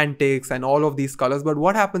semantics, and all of these colors. But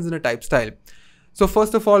what happens in a type style? So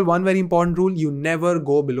first of all, one very important rule, you never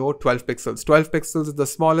go below 12 pixels. 12 pixels is the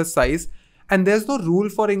smallest size, and there's no rule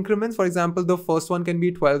for increments. For example, the first one can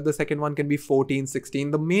be 12, the second one can be 14,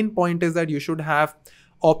 16. The main point is that you should have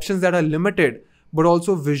options that are limited, but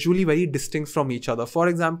also visually very distinct from each other. For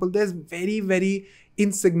example, there's very, very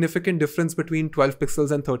insignificant difference between 12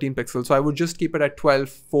 pixels and 13 pixels. So I would just keep it at 12,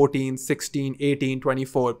 14, 16, 18,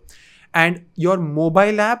 24. And your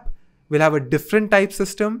mobile app will have a different type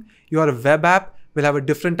system. Your web app will have a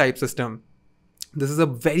different type system. This is a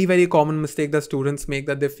very, very common mistake that students make,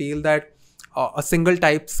 that they feel that a single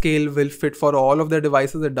type scale will fit for all of their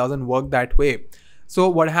devices. It doesn't work that way. So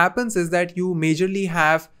what happens is that you majorly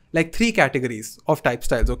have like 3 categories of type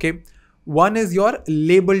styles, okay? One is your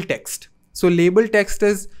label text. So label text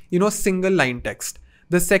is, single line text.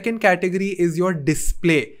 The second category is your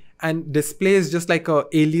display. And display is just like a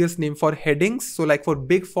alias name for headings. So like for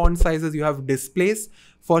big font sizes, you have displays.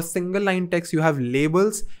 For single line text, you have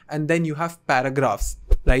labels, and then you have paragraphs,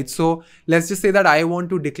 right? So let's just say that I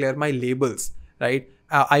want to declare my labels, right?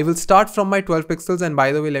 I will start from my 12 pixels. And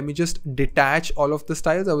by the way, let me just detach all of the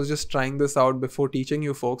styles. I was just trying this out before teaching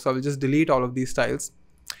you folks. So I will just delete all of these styles,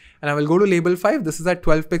 and I will go to label 5. This is at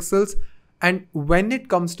 12 pixels. And when it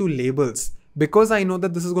comes to labels, because I know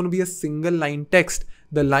that this is going to be a single line text,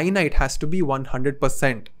 the line height has to be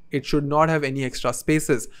 100%. It should not have any extra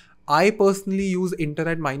spaces. I personally use enter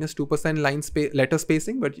at -2% letter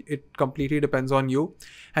spacing, but it completely depends on you.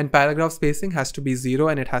 And paragraph spacing has to be 0,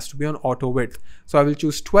 and it has to be on auto width. So I will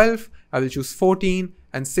choose 12, I will choose 14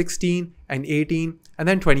 and 16 and 18 and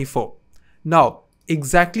then 24. Now,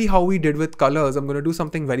 exactly how we did with colors, I'm going to do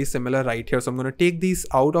something very similar right here. So I'm going to take these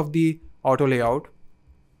out of the auto layout,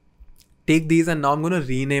 take these, and now I'm going to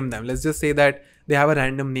rename them. Let's just say that they have a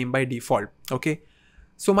random name by default. Okay.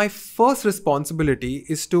 So my first responsibility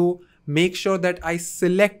is to make sure that I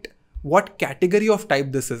select what category of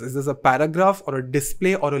type this is. Is this a paragraph or a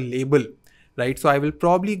display or a label, right? So I will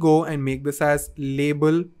probably go and make this as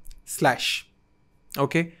label /.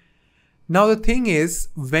 Okay. Now the thing is,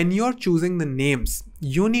 when you're choosing the names,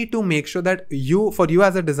 you need to make sure that for you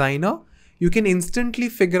as a designer, you can instantly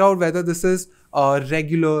figure out whether this is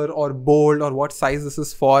regular or bold or what size this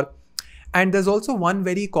is for. And there's also one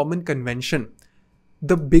very common convention.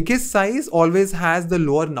 The biggest size always has the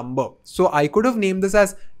lower number. So I could have named this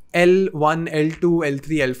as L1, L2,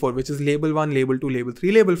 L3, L4, which is label 1, label 2, label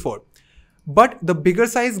 3, label 4. But the bigger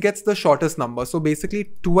size gets the shortest number. So basically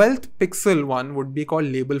 12th pixel one would be called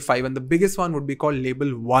label 5 and the biggest one would be called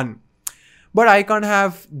label 1. But I can't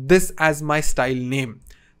have this as my style name.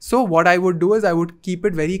 So what I would do is I would keep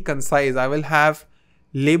it very concise. I will have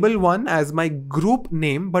label 1 as my group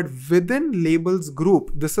name, but within labels group,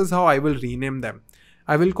 this is how I will rename them.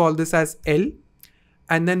 I will call this as L.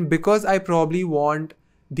 And then because I probably want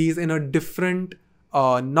these in a different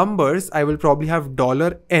numbers, I will probably have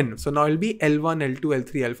 $N. So now it'll be L1, L2,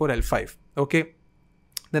 L3, L4, L5. Okay.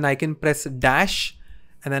 Then I can press dash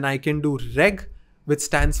and then I can do reg, which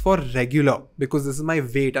stands for regular, because this is my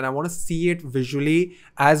weight and I want to see it visually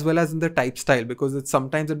as well as in the type style, because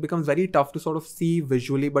sometimes it becomes very tough to sort of see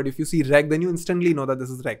visually. But if you see reg, then you instantly know that this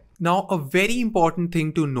is reg. Now, a very important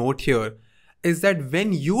thing to note here is that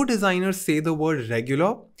when you designers say the word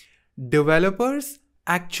regular, developers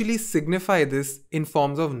actually signify this in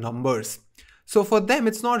forms of numbers. So for them,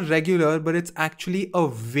 it's not regular, but it's actually a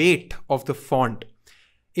weight of the font.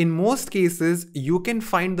 In most cases, you can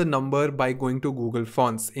find the number by going to Google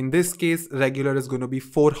Fonts. In this case, regular is going to be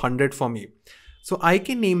 400 for me. So I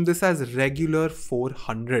can name this as regular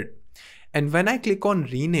 400. And when I click on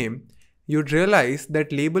rename, you'd realize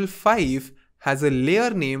that label 5 has a layer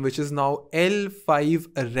name, which is now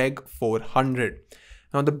L5 Reg 400.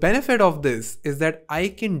 Now the benefit of this is that I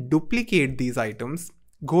can duplicate these items,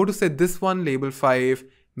 go to say this one, label 5,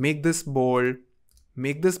 make this bold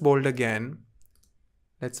again.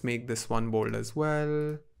 Let's make this one bold as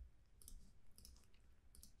well.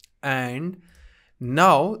 And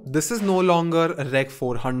now this is no longer Reg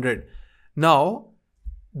 400. Now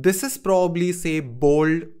this is probably say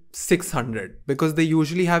bold 600, because they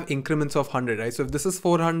usually have increments of 100, right? So if this is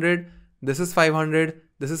 400, this is 500,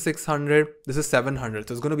 this is 600, this is 700.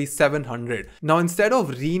 So it's going to be 700. Now, instead of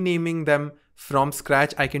renaming them from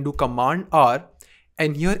scratch, I can do Command R,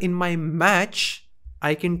 and here in my match,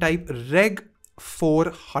 I can type Reg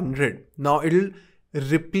 400. Now it'll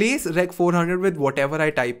replace Reg 400 with whatever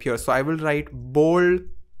I type here. So I will write bold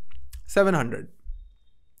 700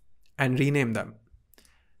 and rename them.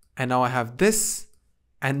 And now I have this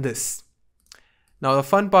and this. Now the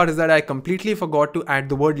fun part is that I completely forgot to add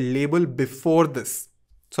the word label before this.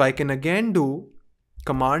 So I can again do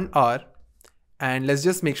Command R and let's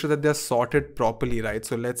just make sure that they're sorted properly, right?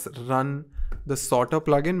 So let's run the sorter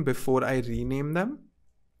plugin before I rename them.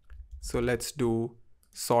 So let's do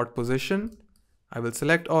sort position. I will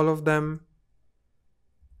select all of them,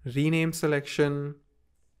 rename selection,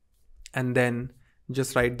 and then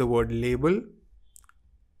just write the word label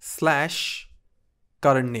 /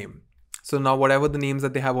 current name. So now whatever the names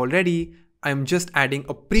that they have already, I'm just adding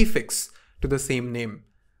a prefix to the same name.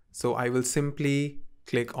 So I will simply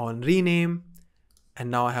click on rename and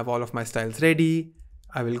now I have all of my styles ready.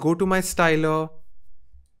 I will go to my styler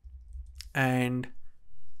and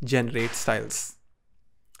generate styles.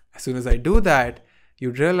 As soon as I do that,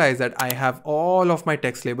 you'd realize that I have all of my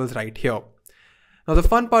text labels right here. Now the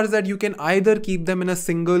fun part is that you can either keep them in a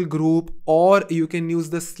single group or you can use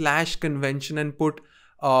the / convention and put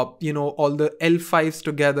all the L5s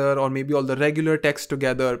together or maybe all the regular text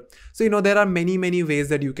together. So, there are many ways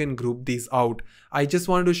that you can group these out. I just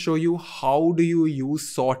wanted to show you how do you use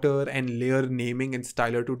sorter and layer naming in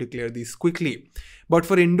styler to declare these quickly. But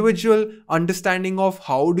for individual understanding of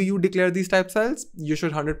how do you declare these type styles, you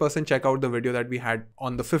should 100% check out the video that we had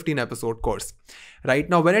on the 15 episode course. Right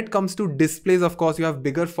now, when it comes to displays, of course, you have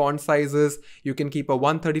bigger font sizes. You can keep a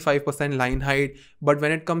 135% line height. But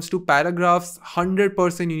when it comes to paragraphs,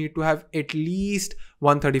 100% you need to have at least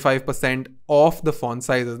 135% of the font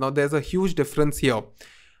sizes. Now, there's a huge difference here.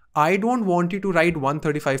 I don't want you to write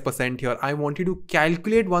 135% here. I want you to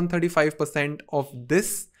calculate 135% of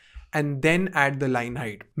this and then add the line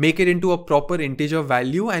height. Make it into a proper integer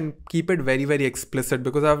value and keep it very explicit,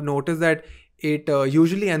 because I've noticed that it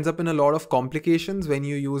usually ends up in a lot of complications when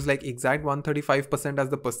you use like exact 135% as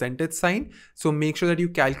the percentage sign. So make sure that you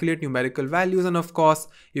calculate numerical values, and of course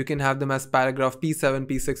you can have them as paragraph P7,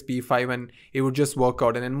 P6, P5, and it would just work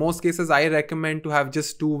out. And in most cases, I recommend to have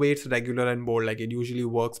just two weights, regular and bold. Like it usually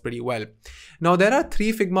works pretty well. Now there are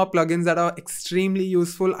 3 Figma plugins that are extremely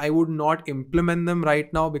useful. I would not implement them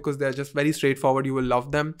right now because they're just very straightforward. You will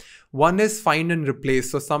love them. One is find and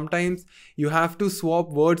replace. So sometimes you have to swap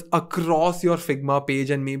words across your your Figma page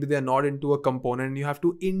and maybe they're not into a component and you have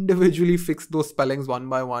to individually fix those spellings one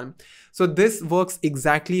by one. So this works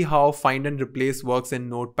exactly how find and replace works in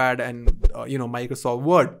Notepad and Microsoft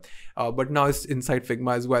Word. But now it's inside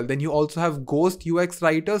Figma as well. Then you also have Ghost UX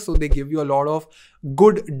Writer. So they give you a lot of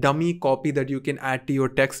good dummy copy that you can add to your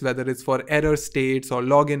text, whether it's for error states or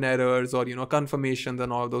login errors or, confirmations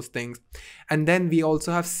and all those things. And then we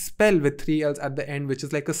also have Spell with 3 L's at the end, which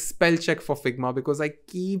is like a spell check for Figma, because I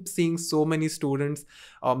keep seeing so many students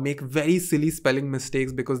make very silly spelling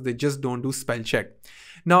mistakes because they just don't do spell check.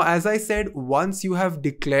 Now, as I said, once you have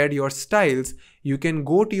declared your styles, you can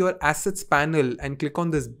go to your assets panel and click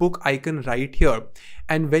on this book icon right here.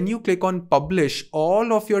 And when you click on publish,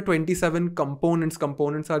 all of your 27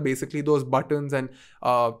 components are basically those buttons and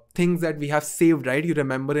things that we have saved, right? You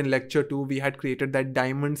remember in lecture 2, we had created that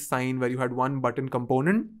diamond sign where you had one button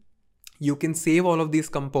component. You can save all of these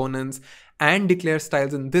components and declare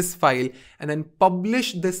styles in this file and then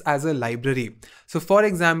publish this as a library. So for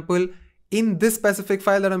example, in this specific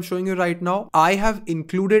file that I'm showing you right now, I have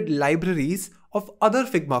included libraries of other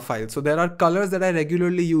Figma files. So there are colors that I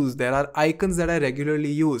regularly use. There are icons that I regularly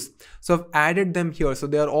use. So I've added them here. So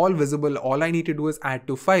they are all visible. All I need to do is add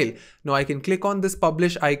to file. Now I can click on this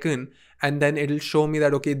publish icon and then it'll show me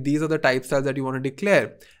that, okay, these are the type styles that you want to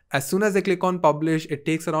declare. As soon as I click on publish, it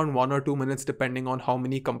takes around 1 or 2 minutes depending on how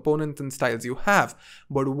many components and styles you have.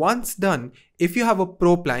 But once done, if you have a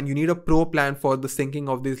pro plan, you need a pro plan for the syncing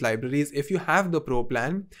of these libraries. If you have the pro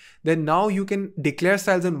plan, then now you can declare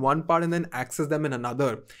styles in one part and then access them in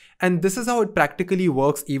another. And this is how it practically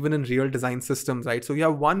works even in real design systems, right? So you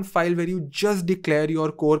have one file where you just declare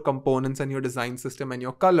your core components and your design system and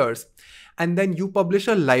your colors. And then you publish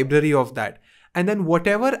a library of that. And then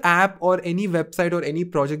whatever app or any website or any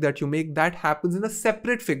project that you make, that happens in a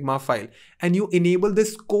separate Figma file. And you enable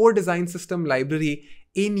this core design system library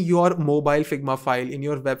in your mobile Figma file, in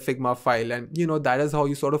your web Figma file. And that is how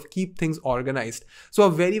you sort of keep things organized. So a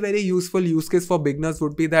very, very useful use case for beginners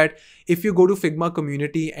would be that if you go to Figma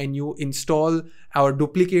community and you install or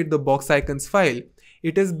duplicate the box icons file,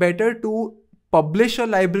 it is better to publish a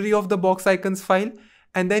library of the box icons file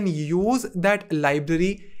and then use that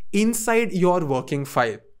library inside your working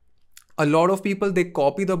file. A lot of people, they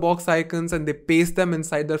copy the box icons and they paste them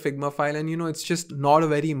inside their Figma file, and it's just not a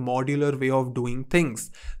very modular way of doing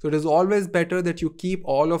things. So it is always better that you keep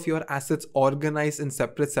all of your assets organized in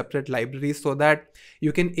separate libraries so that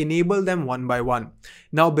you can enable them one by one.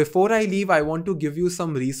 Now, before I leave, I want to give you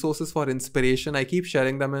some resources for inspiration. I keep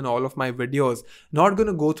sharing them in all of my videos. Not going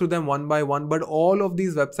to go through them one by one, but all of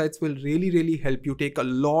these websites will really help you take a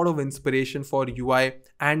lot of inspiration for UI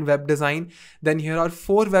and web design. Then here are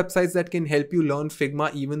 4 websites that can help you learn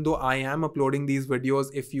Figma, even though I am uploading these videos.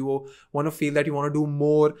 If you want to feel that you want to do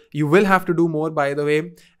more, you will have to do more, by the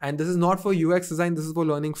way. And this is not for UX design, this is for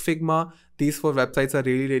learning Figma. These 4 websites are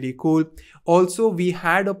really cool. Also, we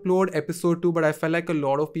had uploaded episode 2, but I felt like a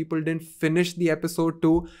lot of people didn't finish the episode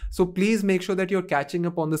 2. So please make sure that you're catching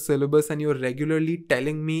up on the syllabus and you're regularly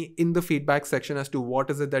telling me in the feedback section as to what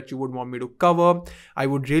is it that you would want me to cover. I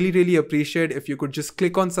would really appreciate if you could just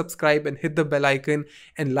click on subscribe and hit the bell icon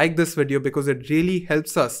and like this video, because it really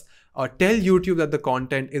helps us tell YouTube that the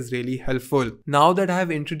content is really helpful. Now that I have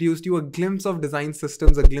introduced you a glimpse of design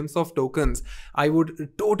systems, a glimpse of tokens, I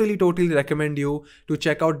would totally recommend you to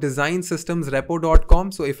check out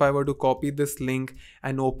designsystemsrepo.com. So if I were to copy this link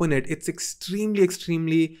and open it, it's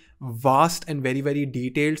extremely vast and very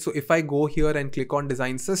detailed. So if I go here and click on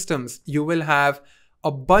design systems, you will have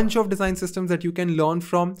a bunch of design systems that you can learn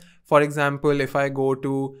from. For example, if I go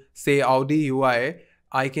to say Audi UI,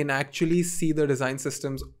 I can actually see the design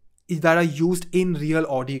systems that are used in real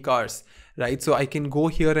Audi cars, right? So I can go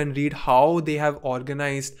here and read how they have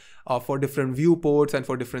organized for different viewports and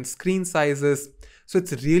for different screen sizes. So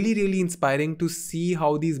it's really inspiring to see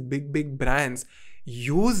how these big brands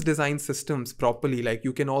use design systems properly. Like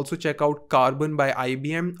you can also check out Carbon by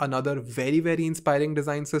IBM, another very inspiring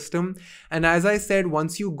design system. And as I said,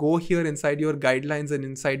 once you go here inside your guidelines and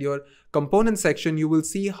inside your component section, you will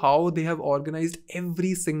see how they have organized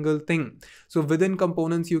every single thing. So within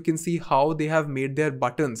components, you can see how they have made their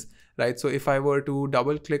buttons, right? So if I were to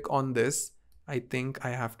double click on this, I think I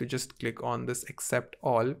have to just click on this accept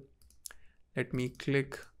all. Let me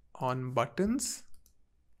click on buttons.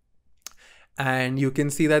 And you can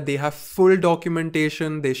see that they have full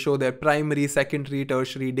documentation. They show their primary, secondary,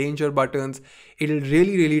 tertiary, danger buttons. It'll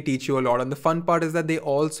really teach you a lot. And the fun part is that they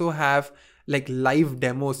also have like live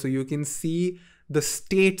demos. So you can see the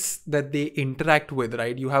states that they interact with,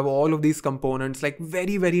 right? You have all of these components, like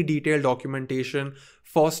very, very detailed documentation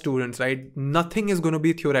for students, right? Nothing is going to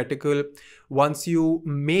be theoretical. Once you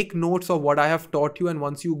make notes of what I have taught you and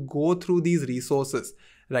once you go through these resources,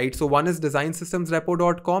 right? So one is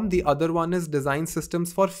designsystemsrepo.com, the other one is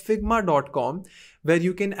designsystemsforfigma.com, where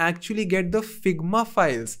you can actually get the Figma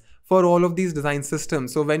files for all of these design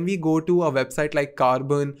systems. So when we go to a website like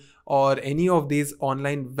Carbon or any of these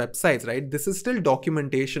online websites, right, this is still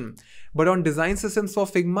documentation. But on design systems for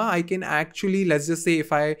Figma, I can actually, let's just say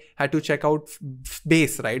if I had to check out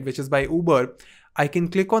Base, right, which is by Uber, I can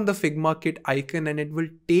click on the Figma kit icon and it will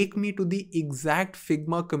take me to the exact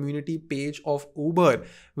Figma community page of Uber,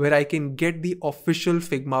 where I can get the official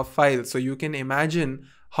Figma file. So you can imagine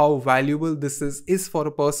how valuable this is for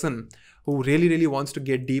a person who really wants to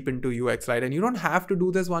get deep into UX, right? And you don't have to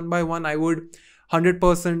do this one by one. I would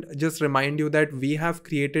 100% just remind you that we have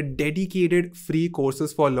created dedicated free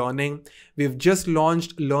courses for learning. We've just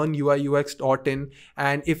launched learnuiux.in,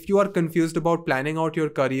 and if you are confused about planning out your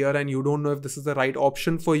career and you don't know if this is the right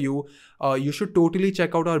option for you, you should totally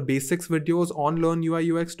check out our basics videos on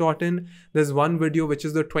learnuiux.in. There's one video which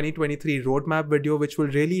is the 2023 roadmap video, which will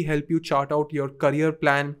really help you chart out your career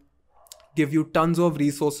plan, give you tons of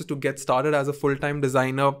resources to get started as a full-time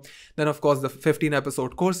designer. Then of course the 15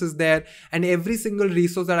 episode course is there, and every single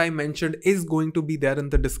resource that I mentioned is going to be there in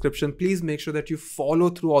the description. Please make sure that you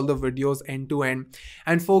follow through all the videos end to end.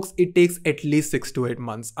 And folks, it takes at least 6 to 8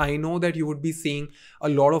 months. I know that you would be seeing a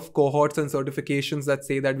lot of cohorts and certifications that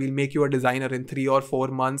say that we'll make you a designer in 3 or 4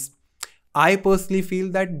 months. I personally feel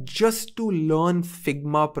that just to learn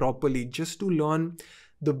Figma properly, just to learn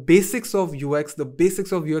the basics of UX, the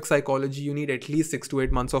basics of UX psychology, you need at least 6 to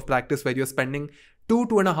 8 months of practice, where you're spending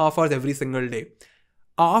 2.5 hours every single day.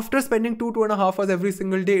 After spending 2.5 hours every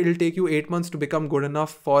single day, it'll take you 8 months to become good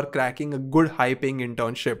enough for cracking a good high-paying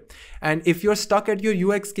internship. And if you're stuck at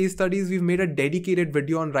your UX case studies, we've made a dedicated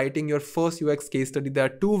video on writing your first UX case study. There are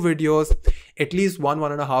 2 videos, at least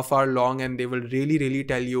 1.5 hour long, and they will really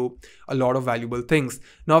tell you a lot of valuable things.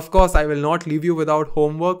 Now, of course, I will not leave you without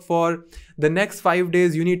homework. For the next 5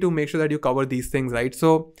 days, you need to make sure that you cover these things, right?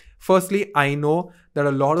 So firstly, I know that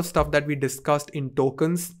a lot of stuff that we discussed in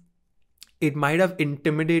tokens, it might have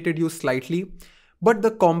intimidated you slightly, but the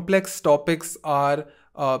complex topics are,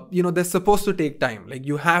 they're supposed to take time. Like,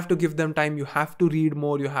 you have to give them time, you have to read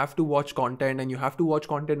more, you have to watch content, and you have to watch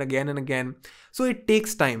content again and again. So it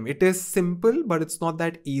takes time. It is simple, but it's not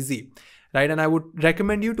that easy, right? And I would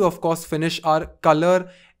recommend you to, of course, finish our color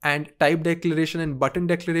and type declaration and button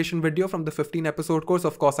declaration video from the 15 episode course.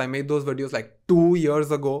 Of course, I made those videos like 2 years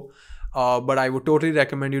ago. But I would totally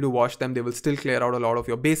recommend you to watch them. They will still clear out a lot of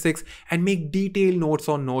your basics, and make detailed notes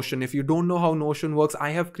on Notion. If you don't know how Notion works, I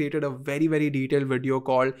have created a very detailed video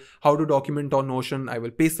called How to Document on Notion. I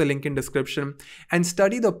will paste the link in description. And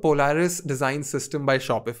study the Polaris design system by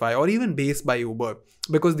Shopify, or even Base by Uber,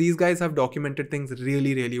 because these guys have documented things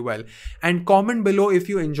really well. And comment below if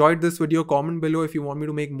you enjoyed this video. Comment below if you want me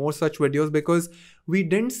to make more such videos, because we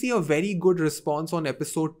didn't see a very good response on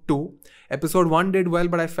episode 2. Episode 1 did well,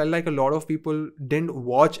 but I felt like a lot of people didn't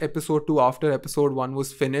watch episode 2 after episode 1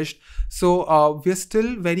 was finished. So we're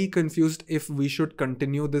still very confused if we should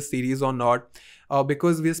continue this series or not,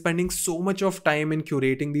 because we're spending so much of time in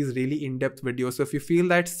curating these really in-depth videos. So if you feel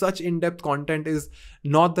that such in-depth content is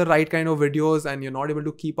not the right kind of videos and you're not able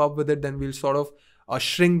to keep up with it, then we'll sort of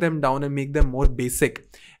shrink them down and make them more basic.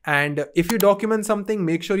 And if you document something,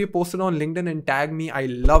 make sure you post it on LinkedIn and tag me. I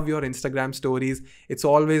love your Instagram stories. It's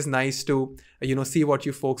always nice to, see what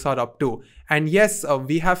you folks are up to. And yes,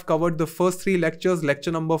 we have covered the first 3 lectures.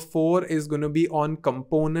 Lecture number 4 is going to be on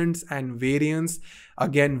components and variants.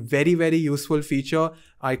 Again, very useful feature.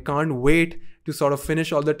 I can't wait to sort of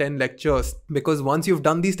finish all the 10 lectures, because once you've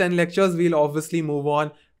done these 10 lectures, we'll obviously move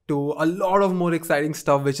on to a lot of more exciting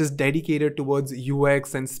stuff, which is dedicated towards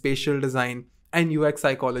UX and spatial design and UX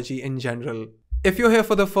psychology in general. If you're here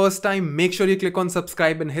for the first time, make sure you click on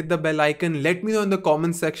subscribe and hit the bell icon. Let me know in the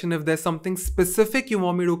comment section if there's something specific you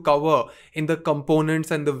want me to cover in the components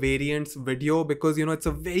and the variants video, because it's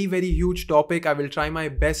a very huge topic. I will try my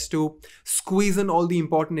best to squeeze in all the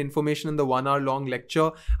important information in the 1 hour long lecture.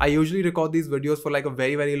 I usually record these videos for like a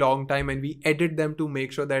very long time, and we edit them to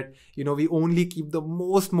make sure that we only keep the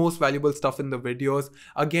most valuable stuff in the videos.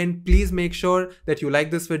 Again, please make sure that you like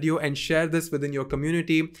this video and share this within your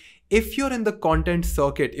community. If you're in the content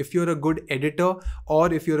circuit, if you're a good editor,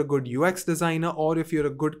 or if you're a good UX designer, or if you're a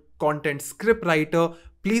good content script writer,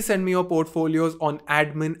 please send me your portfolios on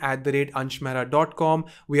admin@anshmehra.com.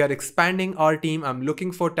 We are expanding our team. I'm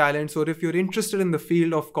looking for talent. So if you're interested in the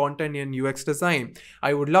field of content and UX design,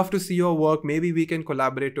 I would love to see your work. Maybe we can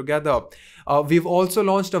collaborate together. We've also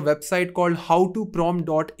launched a website called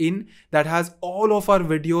howtoprompt.in that has all of our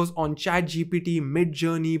videos on ChatGPT,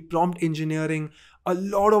 Midjourney, prompt engineering. A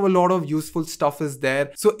lot of useful stuff is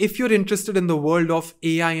there. So if you're interested in the world of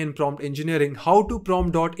AI and prompt engineering,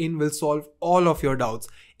 howtoprompt.in will solve all of your doubts.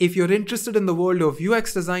 If you're interested in the world of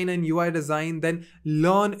UX design and UI design, then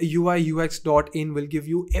learnuiux.in will give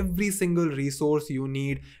you every single resource you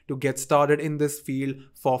need to get started in this field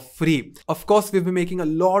for free. Of course, we've been making a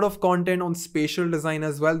lot of content on spatial design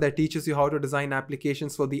as well that teaches you how to design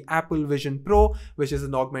applications for the Apple Vision Pro, which is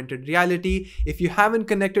an augmented reality. If you haven't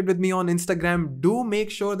connected with me on Instagram, do make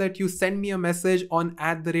sure that you send me a message on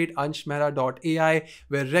 @anshmehra.ai.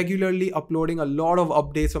 We're regularly uploading a lot of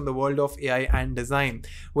updates from the world of AI and design.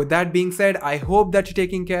 With that being said, I hope that you're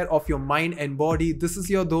taking care of your mind and body. This is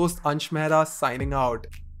your dost Ansh Mehra signing out.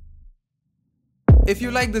 If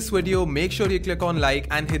you like this video, make sure you click on like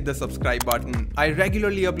and hit the subscribe button. I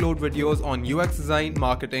regularly upload videos on UX design,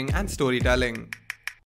 marketing and storytelling.